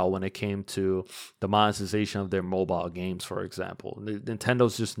mobile when it came to the monetization of their mobile games, for example.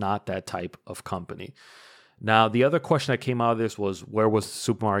 Nintendo's just not that type of company. Now, the other question that came out of this was, where was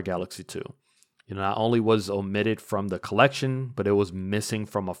Super Mario Galaxy 2? Not only was omitted from the collection, but it was missing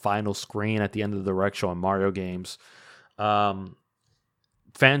from a final screen at the end of the direct show on Mario games. Fans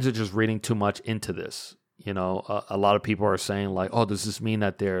are just reading too much into this. A lot of people are saying like, oh, does this mean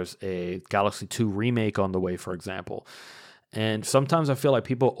that there's a Galaxy 2 remake on the way, for example? And sometimes I feel like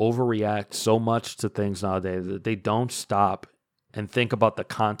people overreact so much to things nowadays that they don't stop and think about the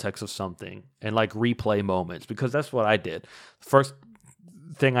context of something and like replay moments, because that's what I did. First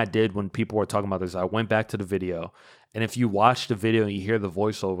thing I did when people were talking about this, I went back to the video. And if you watch the video and you hear the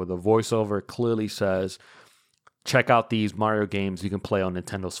voiceover clearly says, check out these Mario games you can play on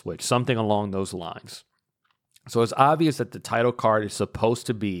Nintendo Switch, something along those lines. So it's obvious that the title card is supposed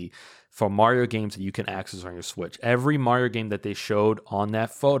to be for Mario games that you can access on your Switch. Every Mario game that they showed on that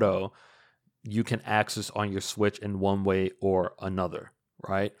photo, you can access on your Switch in one way or another,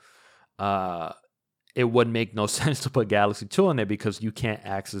 right? It would make no sense to put Galaxy 2 on there because you can't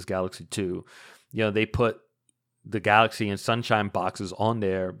access Galaxy 2. They put the Galaxy and Sunshine boxes on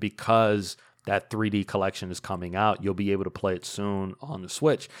there because that 3D collection is coming out. You'll be able to play it soon on the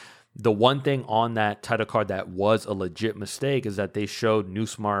Switch. The one thing on that title card that was a legit mistake is that they showed New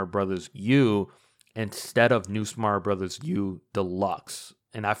Super Mario Brothers U instead of New Super Mario Brothers U Deluxe.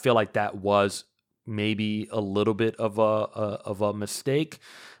 And I feel like that was maybe a little bit of a mistake,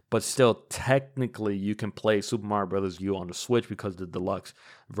 but still technically you can play Super Mario Brothers U on the Switch because the deluxe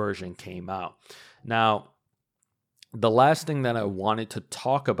version came out. Now, the last thing that I wanted to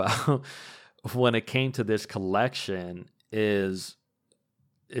talk about when it came to this collection is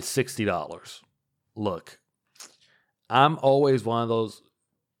it's $60. Look, I'm always one of those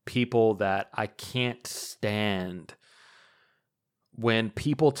people that I can't stand when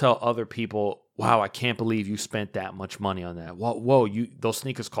people tell other people, wow, I can't believe you spent that much money on that. Whoa, those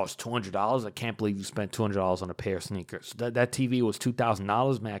sneakers cost $200. I can't believe you spent $200 on a pair of sneakers. That TV was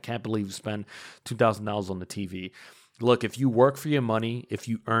 $2,000, man. I can't believe you spent $2,000 on the TV. Look, if you work for your money, if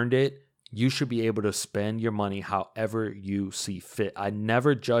you earned it, you should be able to spend your money however you see fit. I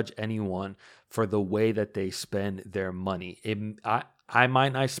never judge anyone for the way that they spend their money. I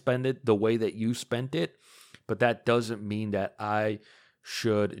might not spend it the way that you spent it, but that doesn't mean that I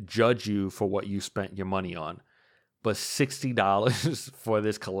should judge you for what you spent your money on. But $60 for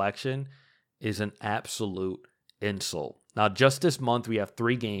this collection is an absolute insult. Now, just this month, we have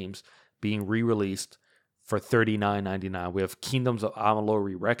 3 games being re-released for $39.99. We have Kingdoms of Amalur: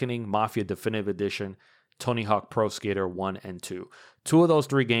 Re-Reckoning, Mafia Definitive Edition, Tony Hawk Pro Skater 1 and 2. 2 of those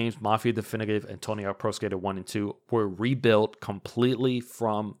 3 games, Mafia Definitive and Tony Hawk Pro Skater 1 and 2, were rebuilt completely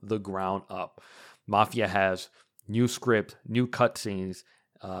from the ground up. Mafia has new script, new cutscenes,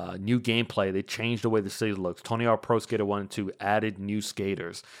 new gameplay. They changed the way the city looks. Tony Hawk Pro Skater 1 and 2 added new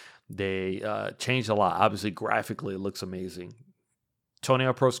skaters. They changed a lot. Obviously, graphically, it looks amazing. Tony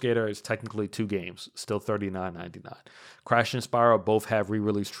Hawk Pro Skater is technically 2 games, still $39.99. Crash and Spyro both have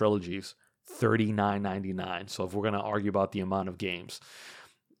re-release trilogies, $39.99. So if we're going to argue about the amount of games,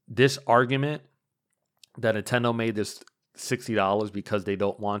 this argument that Nintendo made this $60 because they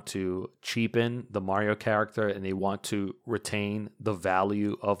don't want to cheapen the Mario character and they want to retain the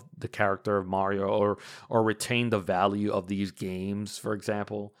value of the character of Mario or retain the value of these games, for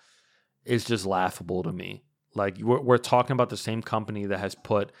example, is just laughable to me. Like, we're talking about the same company that has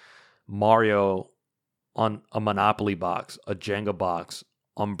put Mario on a Monopoly box, a Jenga box,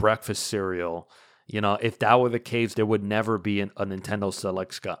 on breakfast cereal. You know, if that were the case, there would never be a Nintendo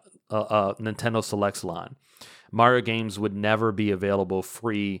Selects line. Mario games would never be available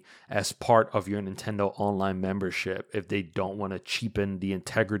free as part of your Nintendo Online membership if they don't want to cheapen the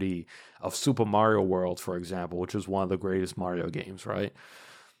integrity of Super Mario World, for example, which is one of the greatest Mario games, right?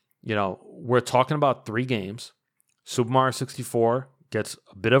 You know, we're talking about 3 games. Super Mario 64 gets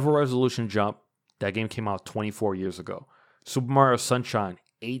a bit of a resolution jump. That game came out 24 years ago. Super Mario Sunshine,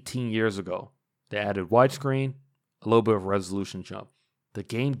 18 years ago. They added widescreen, a little bit of resolution jump. The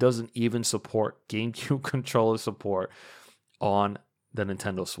game doesn't even support GameCube controller support on the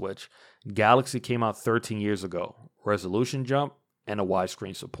Nintendo Switch. Galaxy came out 13 years ago. Resolution jump and a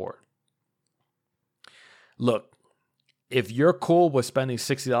widescreen support. Look, if you're cool with spending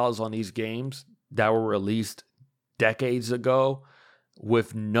 $60 on these games that were released decades ago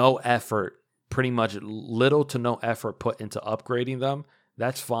with no effort, pretty much little to no effort put into upgrading them,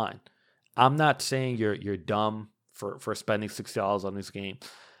 that's fine. I'm not saying you're dumb for spending $60 on this game.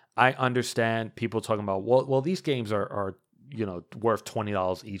 I understand people talking about, well, these games are worth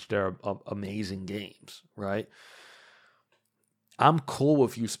 $20 each. They're amazing games, right? I'm cool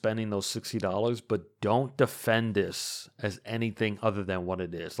with you spending those $60, but don't defend this as anything other than what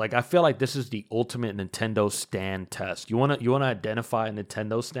it is. Like, I feel like this is the ultimate Nintendo stand test. You want to identify a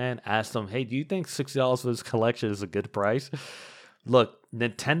Nintendo stand? Ask them, hey, do you think $60 for this collection is a good price? Look,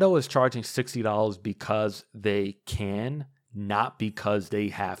 Nintendo is charging $60 because they can, not because they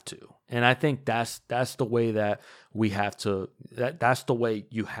have to. And I think that's the way that we have to. That's the way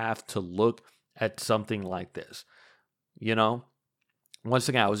you have to look at something like this. You know. Once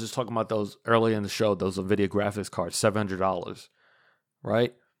again, I was just talking about those earlier in the show, those NVIDIA graphics cards, $700,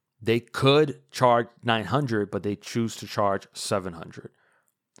 right? They could charge $900, but they choose to charge $700.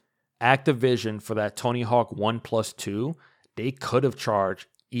 Activision, for that Tony Hawk 1+2, they could have charged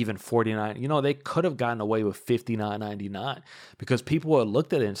even $49. You know, they could have gotten away with $59.99 because people would have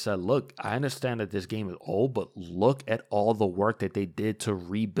looked at it and said, look, I understand that this game is old, but look at all the work that they did to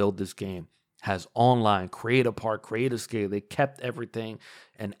rebuild this game. Has online, creative part, creative scale. They kept everything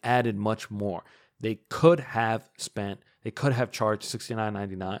and added much more. They could have charged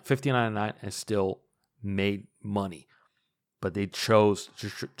 $69.99, $59.99 and still made money. But they chose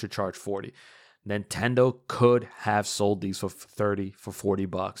to charge $40. Nintendo could have sold these for $30, for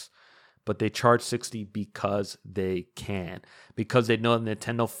 $40. but they charge 60 because they can, because they know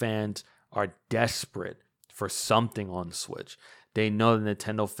Nintendo fans are desperate for something on the Switch. They know the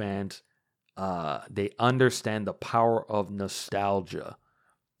Nintendo fans, they understand the power of nostalgia,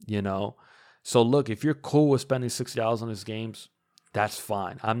 you know? So look, if you're cool with spending $60 on these games, that's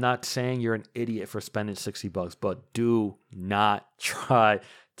fine. I'm not saying you're an idiot for spending $60, but do not try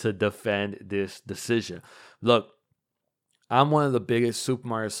to defend this decision. Look, I'm one of the biggest Super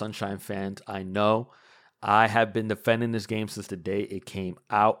Mario Sunshine fans I know. I have been defending this game since the day it came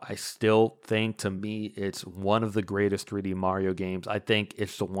out. I still think, to me, it's one of the greatest 3D Mario games. I think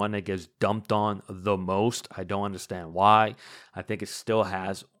it's the one that gets dumped on the most. I don't understand why. I think it still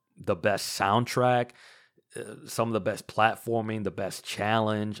has the best soundtrack, some of the best platforming, the best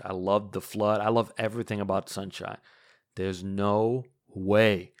challenge. I love the FLUDD. I love everything about Sunshine. There's no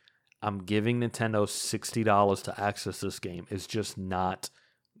way I'm giving Nintendo $60 to access this game. It's just not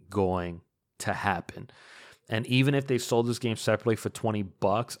going to happen. And even if they sold this game separately for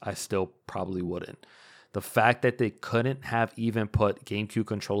 $20, I still probably wouldn't. The fact that they couldn't have even put GameCube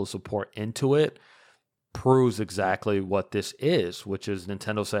controller support into it proves exactly what this is, which is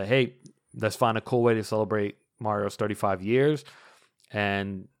Nintendo said, hey, let's find a cool way to celebrate Mario's 35 years.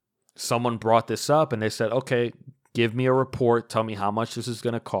 And someone brought this up and they said, okay, give me a report. Tell me how much this is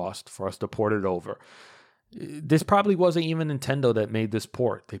going to cost for us to port it over. This probably wasn't even Nintendo that made this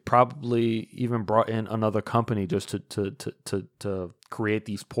port. They probably even brought in another company just to create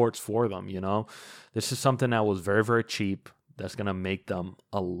these ports for them, you know? This is something that was very, very cheap that's going to make them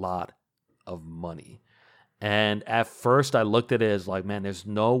a lot of money. And at first I looked at it as like, man, there's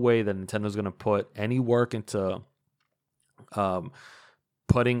no way that Nintendo's going to put any work into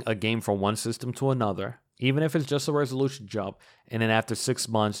putting a game from one system to another, even if it's just a resolution jump, and then after 6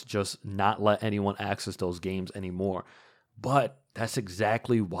 months, just not let anyone access those games anymore. But that's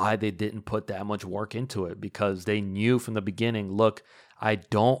exactly why they didn't put that much work into it, because they knew from the beginning, look, I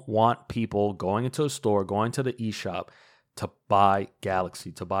don't want people going into a store, going to the eShop to buy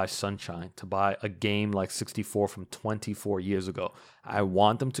Galaxy, to buy Sunshine, to buy a game like 64 from 24 years ago. I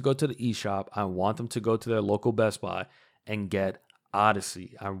want them to go to the eShop. I want them to go to their local Best Buy and get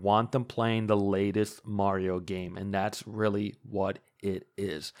Odyssey. I want them playing the latest Mario game, and that's really what it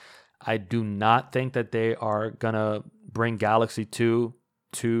is. I do not think that they are going to bring Galaxy 2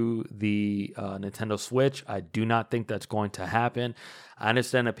 to the Nintendo Switch. I do not think that's going to happen. I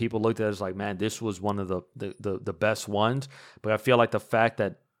understand that people looked at it as like, man, this was one of the best ones, but I feel like the fact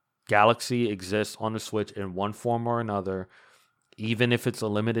that Galaxy exists on the Switch in one form or another, even if it's a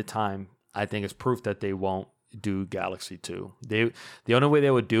limited time, I think it's proof that they won't do Galaxy 2. The only way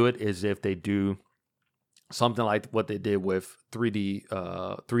they would do it is if they do something like what they did with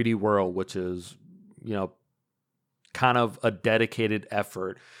 3D World, which is, you know, kind of a dedicated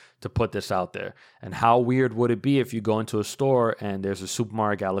effort to put this out there. And how weird would it be if you go into a store and there's a Super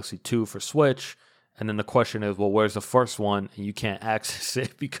Mario Galaxy 2 for Switch, and then the question is, well, where's the first one? And you can't access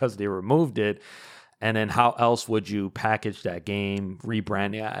it because they removed it. And then how else would you package that game,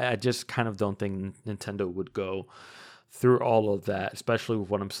 rebrand it? I just kind of don't think Nintendo would go through all of that, especially with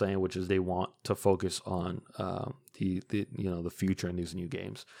what I'm saying, which is they want to focus on the future in these new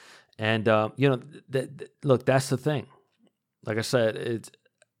games. And look, that's the thing. Like I said,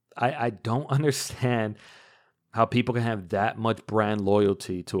 I don't understand how people can have that much brand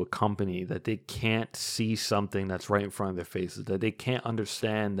loyalty to a company that they can't see something that's right in front of their faces, that they can't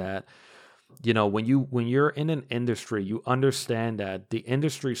understand that. You know, when you're in an industry, you understand that the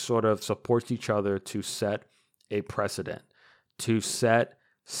industry sort of supports each other to set a precedent, to set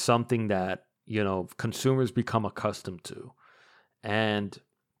something that, you know, consumers become accustomed to. And,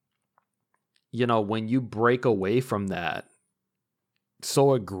 you know, when you break away from that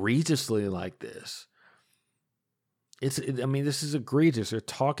so egregiously like this, this is egregious. You're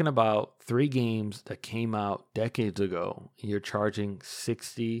talking about 3 games that came out decades ago, and you're charging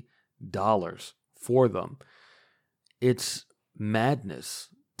 $60 for them. It's madness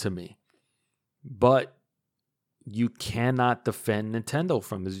to me. But you cannot defend Nintendo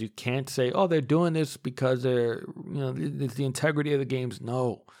from this. You can't say, oh, they're doing this because it's the integrity of the games.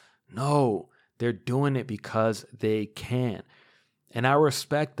 No, they're doing it because they can. And I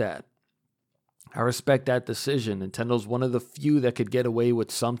respect that. I respect that decision. Nintendo's one of the few that could get away with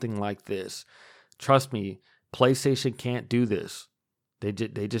something like this. Trust me, PlayStation can't do this. They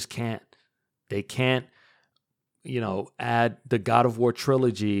just can't. They can't, add the God of War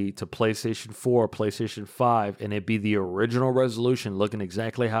trilogy to PlayStation 4, PlayStation 5, and it be the original resolution looking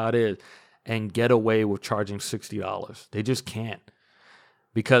exactly how it is and get away with charging $60. They just can't.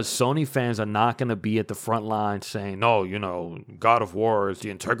 because Sony fans are not going to be at the front line saying, no, God of War is the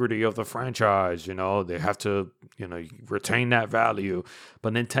integrity of the franchise. They have to, retain that value.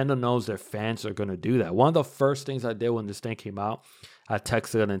 But Nintendo knows their fans are going to do that. One of the first things I did when this thing came out, I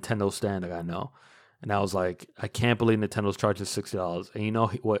texted a Nintendo stand that I know. And I was like, I can't believe Nintendo's charging $60. And you know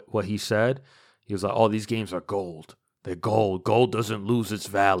what he said? He was like, oh, these games are gold. They're gold. Gold doesn't lose its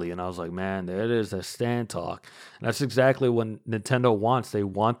value. And I was like, man, there it is, that stand talk. And that's exactly what Nintendo wants. They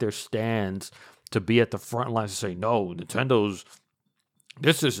want their stands to be at the front lines to say, no,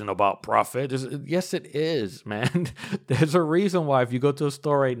 this isn't about profit. Yes, it is, man. There's a reason why if you go to a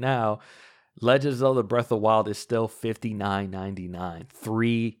store right now, Legend of Zelda Breath of the Wild is still $59.99.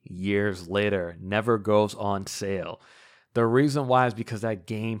 3 years later, never goes on sale. The reason why is because that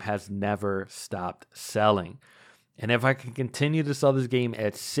game has never stopped selling. And if I can continue to sell this game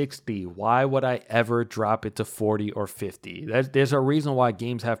at 60, why would I ever drop it to 40 or 50? There's a reason why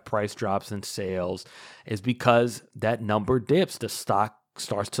games have price drops and sales, is because that number dips. The stock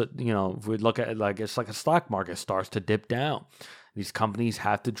starts to, if we look at it like it's like a stock market, starts to dip down. These companies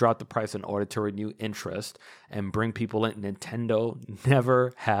have to drop the price in order to renew interest and bring people in. Nintendo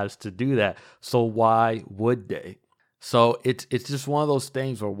never has to do that. So why would they? So it's just one of those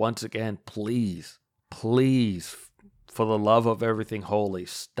things where, once again, please, for the love of everything holy,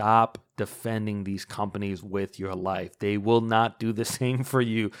 stop defending these companies with your life. They will not do the same for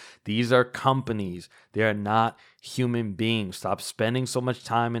you. These are companies. They are not human beings. Stop spending so much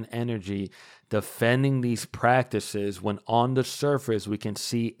time and energy defending these practices when on the surface we can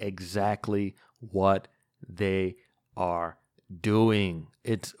see exactly what they are doing.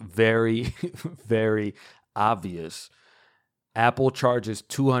 It's very, very obvious. Apple charges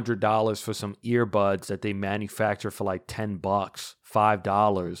 $200 for some earbuds that they manufacture for like $10,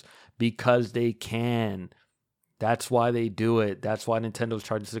 $5, because they can. That's why they do it. That's why Nintendo's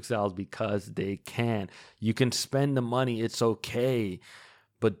charging $6, because they can. You can spend the money. It's okay.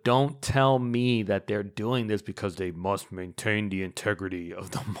 But don't tell me that they're doing this because they must maintain the integrity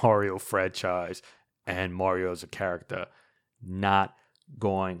of the Mario franchise and Mario as a character. Not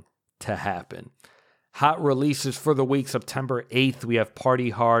going to happen. Hot releases for the week. September 8th, we have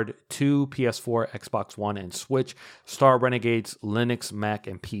Party Hard 2, PS4, Xbox One, and Switch. Star Renegades, Linux, Mac,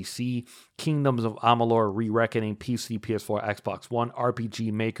 and PC. Kingdoms of Amalur: Re-Reckoning, PC, PS4, Xbox One.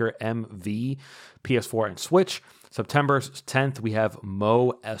 RPG Maker MV, PS4, and Switch. September 10th, we have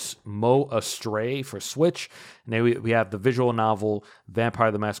Mo Astray for Switch. And then we have the visual novel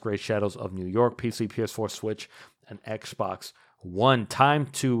Vampire the Masquerade: Shadows of New York, PC, PS4, Switch, and Xbox One. Time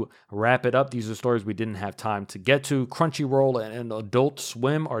to wrap it up. These are stories we didn't have time to get to. Crunchyroll and Adult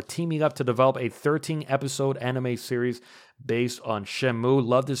Swim are teaming up to develop a 13-episode anime series based on Shenmue.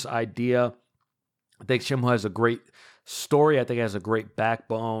 Love this idea. I think Shenmue has a great story. I think it has a great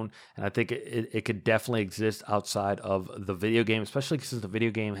backbone, and I think it could definitely exist outside of the video game, especially since the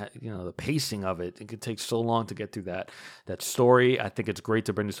video game, the pacing of it could take so long to get through that story. I think it's great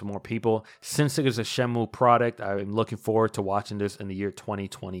to bring this to more people. Since it is a Shenmue product, I'm looking forward to watching this in the year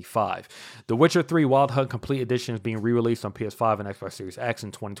 2025. The Witcher 3 Wild Hunt Complete Edition is being re-released on PS5 and Xbox Series X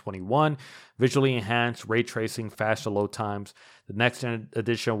in 2021. Visually enhanced, ray tracing, faster load times. The next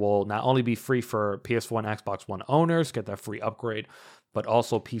edition will not only be free for PS4 and Xbox One owners, get that free upgrade, but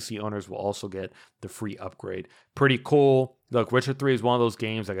also PC owners will also get the free upgrade. Pretty cool. Look, Witcher 3 is one of those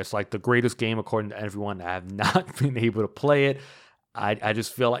games, I guess, like the greatest game according to everyone. I have not been able to play it. I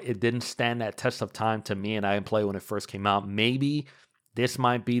just feel like it didn't stand that test of time to me, and I didn't play it when it first came out. Maybe this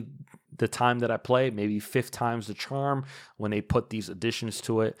might be the time that I play, maybe 5th time's the charm when they put these additions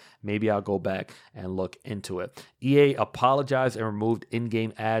to it. Maybe I'll go back and look into it. EA apologized and removed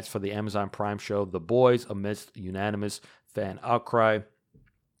in-game ads for the Amazon Prime show The Boys amidst unanimous fan outcry.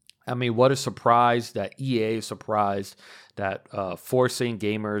 I mean, what a surprise that EA is surprised that forcing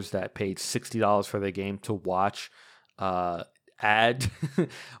gamers that paid $60 for their game to watch ad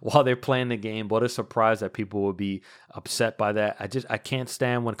while they're playing the game. What a surprise that people will be upset by that. I can't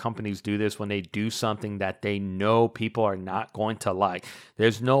stand when companies do this, when they do something that they know people are not going to like.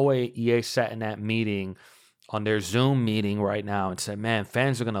 There's no way EA sat in that meeting on their Zoom meeting right now and said, man,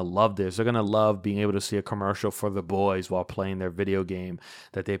 fans are going to love this. They're going to love being able to see a commercial for The Boys while playing their video game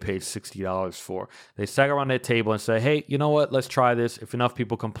that they paid $60 for. They sat around their table and said, hey, you know what? Let's try this. If enough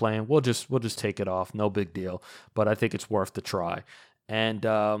people complain, we'll just take it off. No big deal. But I think it's worth the try. And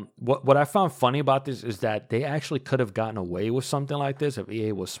what I found funny about this is that they actually could have gotten away with something like this if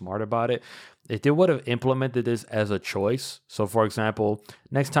EA was smart about it. If they would have implemented this as a choice. So, for example,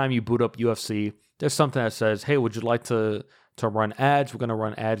 next time you boot up UFC, there's something that says, hey, would you like to to run ads. We're going to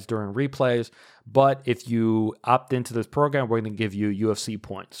run ads during replays. But if you opt into this program, we're going to give you UFC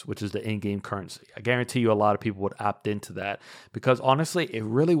points, which is the in-game currency. I guarantee you a lot of people would opt into that because honestly, it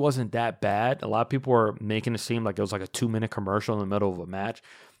really wasn't that bad. A lot of people were making it seem like it was like a 2-minute commercial in the middle of a match.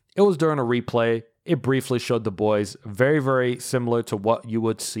 It was during a replay. It briefly showed the boys, very, very similar to what you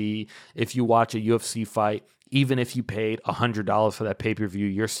would see if you watch a UFC fight. Even if you paid $100 for that pay-per-view,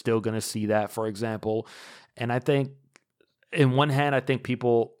 you're still going to see that, for example. And I think in one hand, I think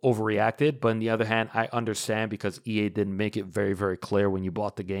people overreacted, but in the other hand, I understand because EA didn't make it very, very clear when you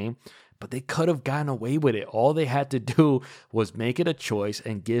bought the game. But they could have gotten away with it. All they had to do was make it a choice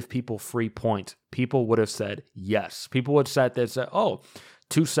and give people free points. People would have said yes. People would have sat there and said, oh,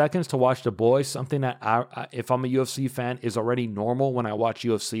 2 seconds to watch the boys, something that if I'm a UFC fan is already normal when I watch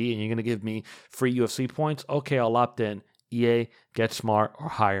UFC, and you're going to give me free UFC points, okay, I'll opt in. EA, get smart or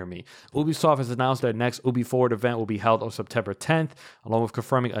hire me. Ubisoft has announced their next Ubi Forward event will be held on September 10th, along with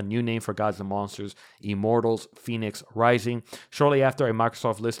confirming a new name for Gods and Monsters, Immortals Fenyx Rising. Shortly after, a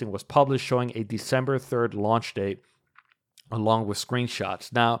Microsoft listing was published showing a December 3rd launch date, along with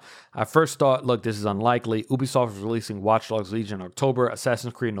screenshots. Now, I first thought, look, this is unlikely. Ubisoft is releasing Watch Dogs Legion in October,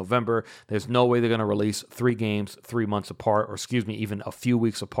 Assassin's Creed in November. There's no way they're going to release 3 games 3 months apart, or even a few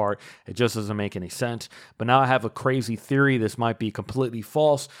weeks apart. It just doesn't make any sense. But now I have a crazy theory. This might be completely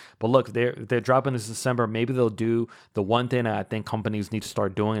false. But look, they're dropping this December. Maybe they'll do the one thing that I think companies need to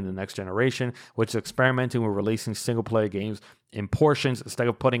start doing in the next generation, which is experimenting with releasing single-player games in portions. Instead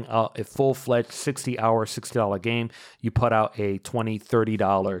of putting out a full-fledged 60-hour, $60 game, you put out a $20, $30,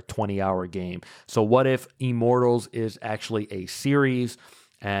 20-hour game. So what if Immortals is actually a series,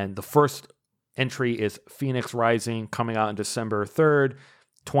 and the first entry is Fenyx Rising coming out on December 3rd,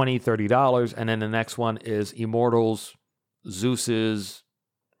 $20, $30, and then the next one is Immortals Zeus's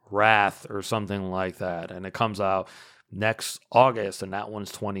Wrath or something like that, and it comes out next August, and that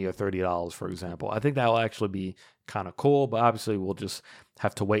one's $20 or $30, for example. I think that will actually be kind of cool, but obviously we'll just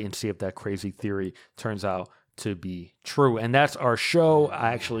have to wait and see if that crazy theory turns out to be true. And that's our show.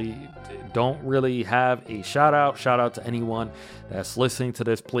 I actually don't really have a shout out to anyone that's listening to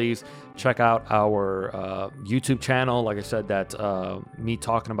this. Please check out our YouTube channel. Like I said, that me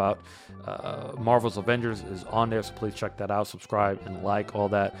talking about Marvel's Avengers is on there, so please check that out, subscribe and like. All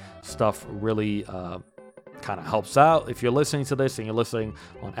that stuff really kind of helps out. If you're listening to this and you're listening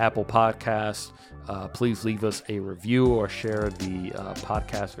on Apple Podcasts, please leave us a review or share the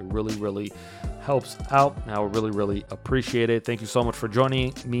podcast. It really, really helps out, and I would really, really appreciate it. Thank you so much for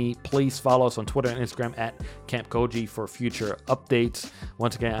joining me. Please follow us on Twitter and Instagram at Camp Koji for future updates.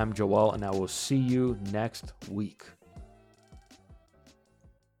 Once again, I'm Joel, and I will see you next week.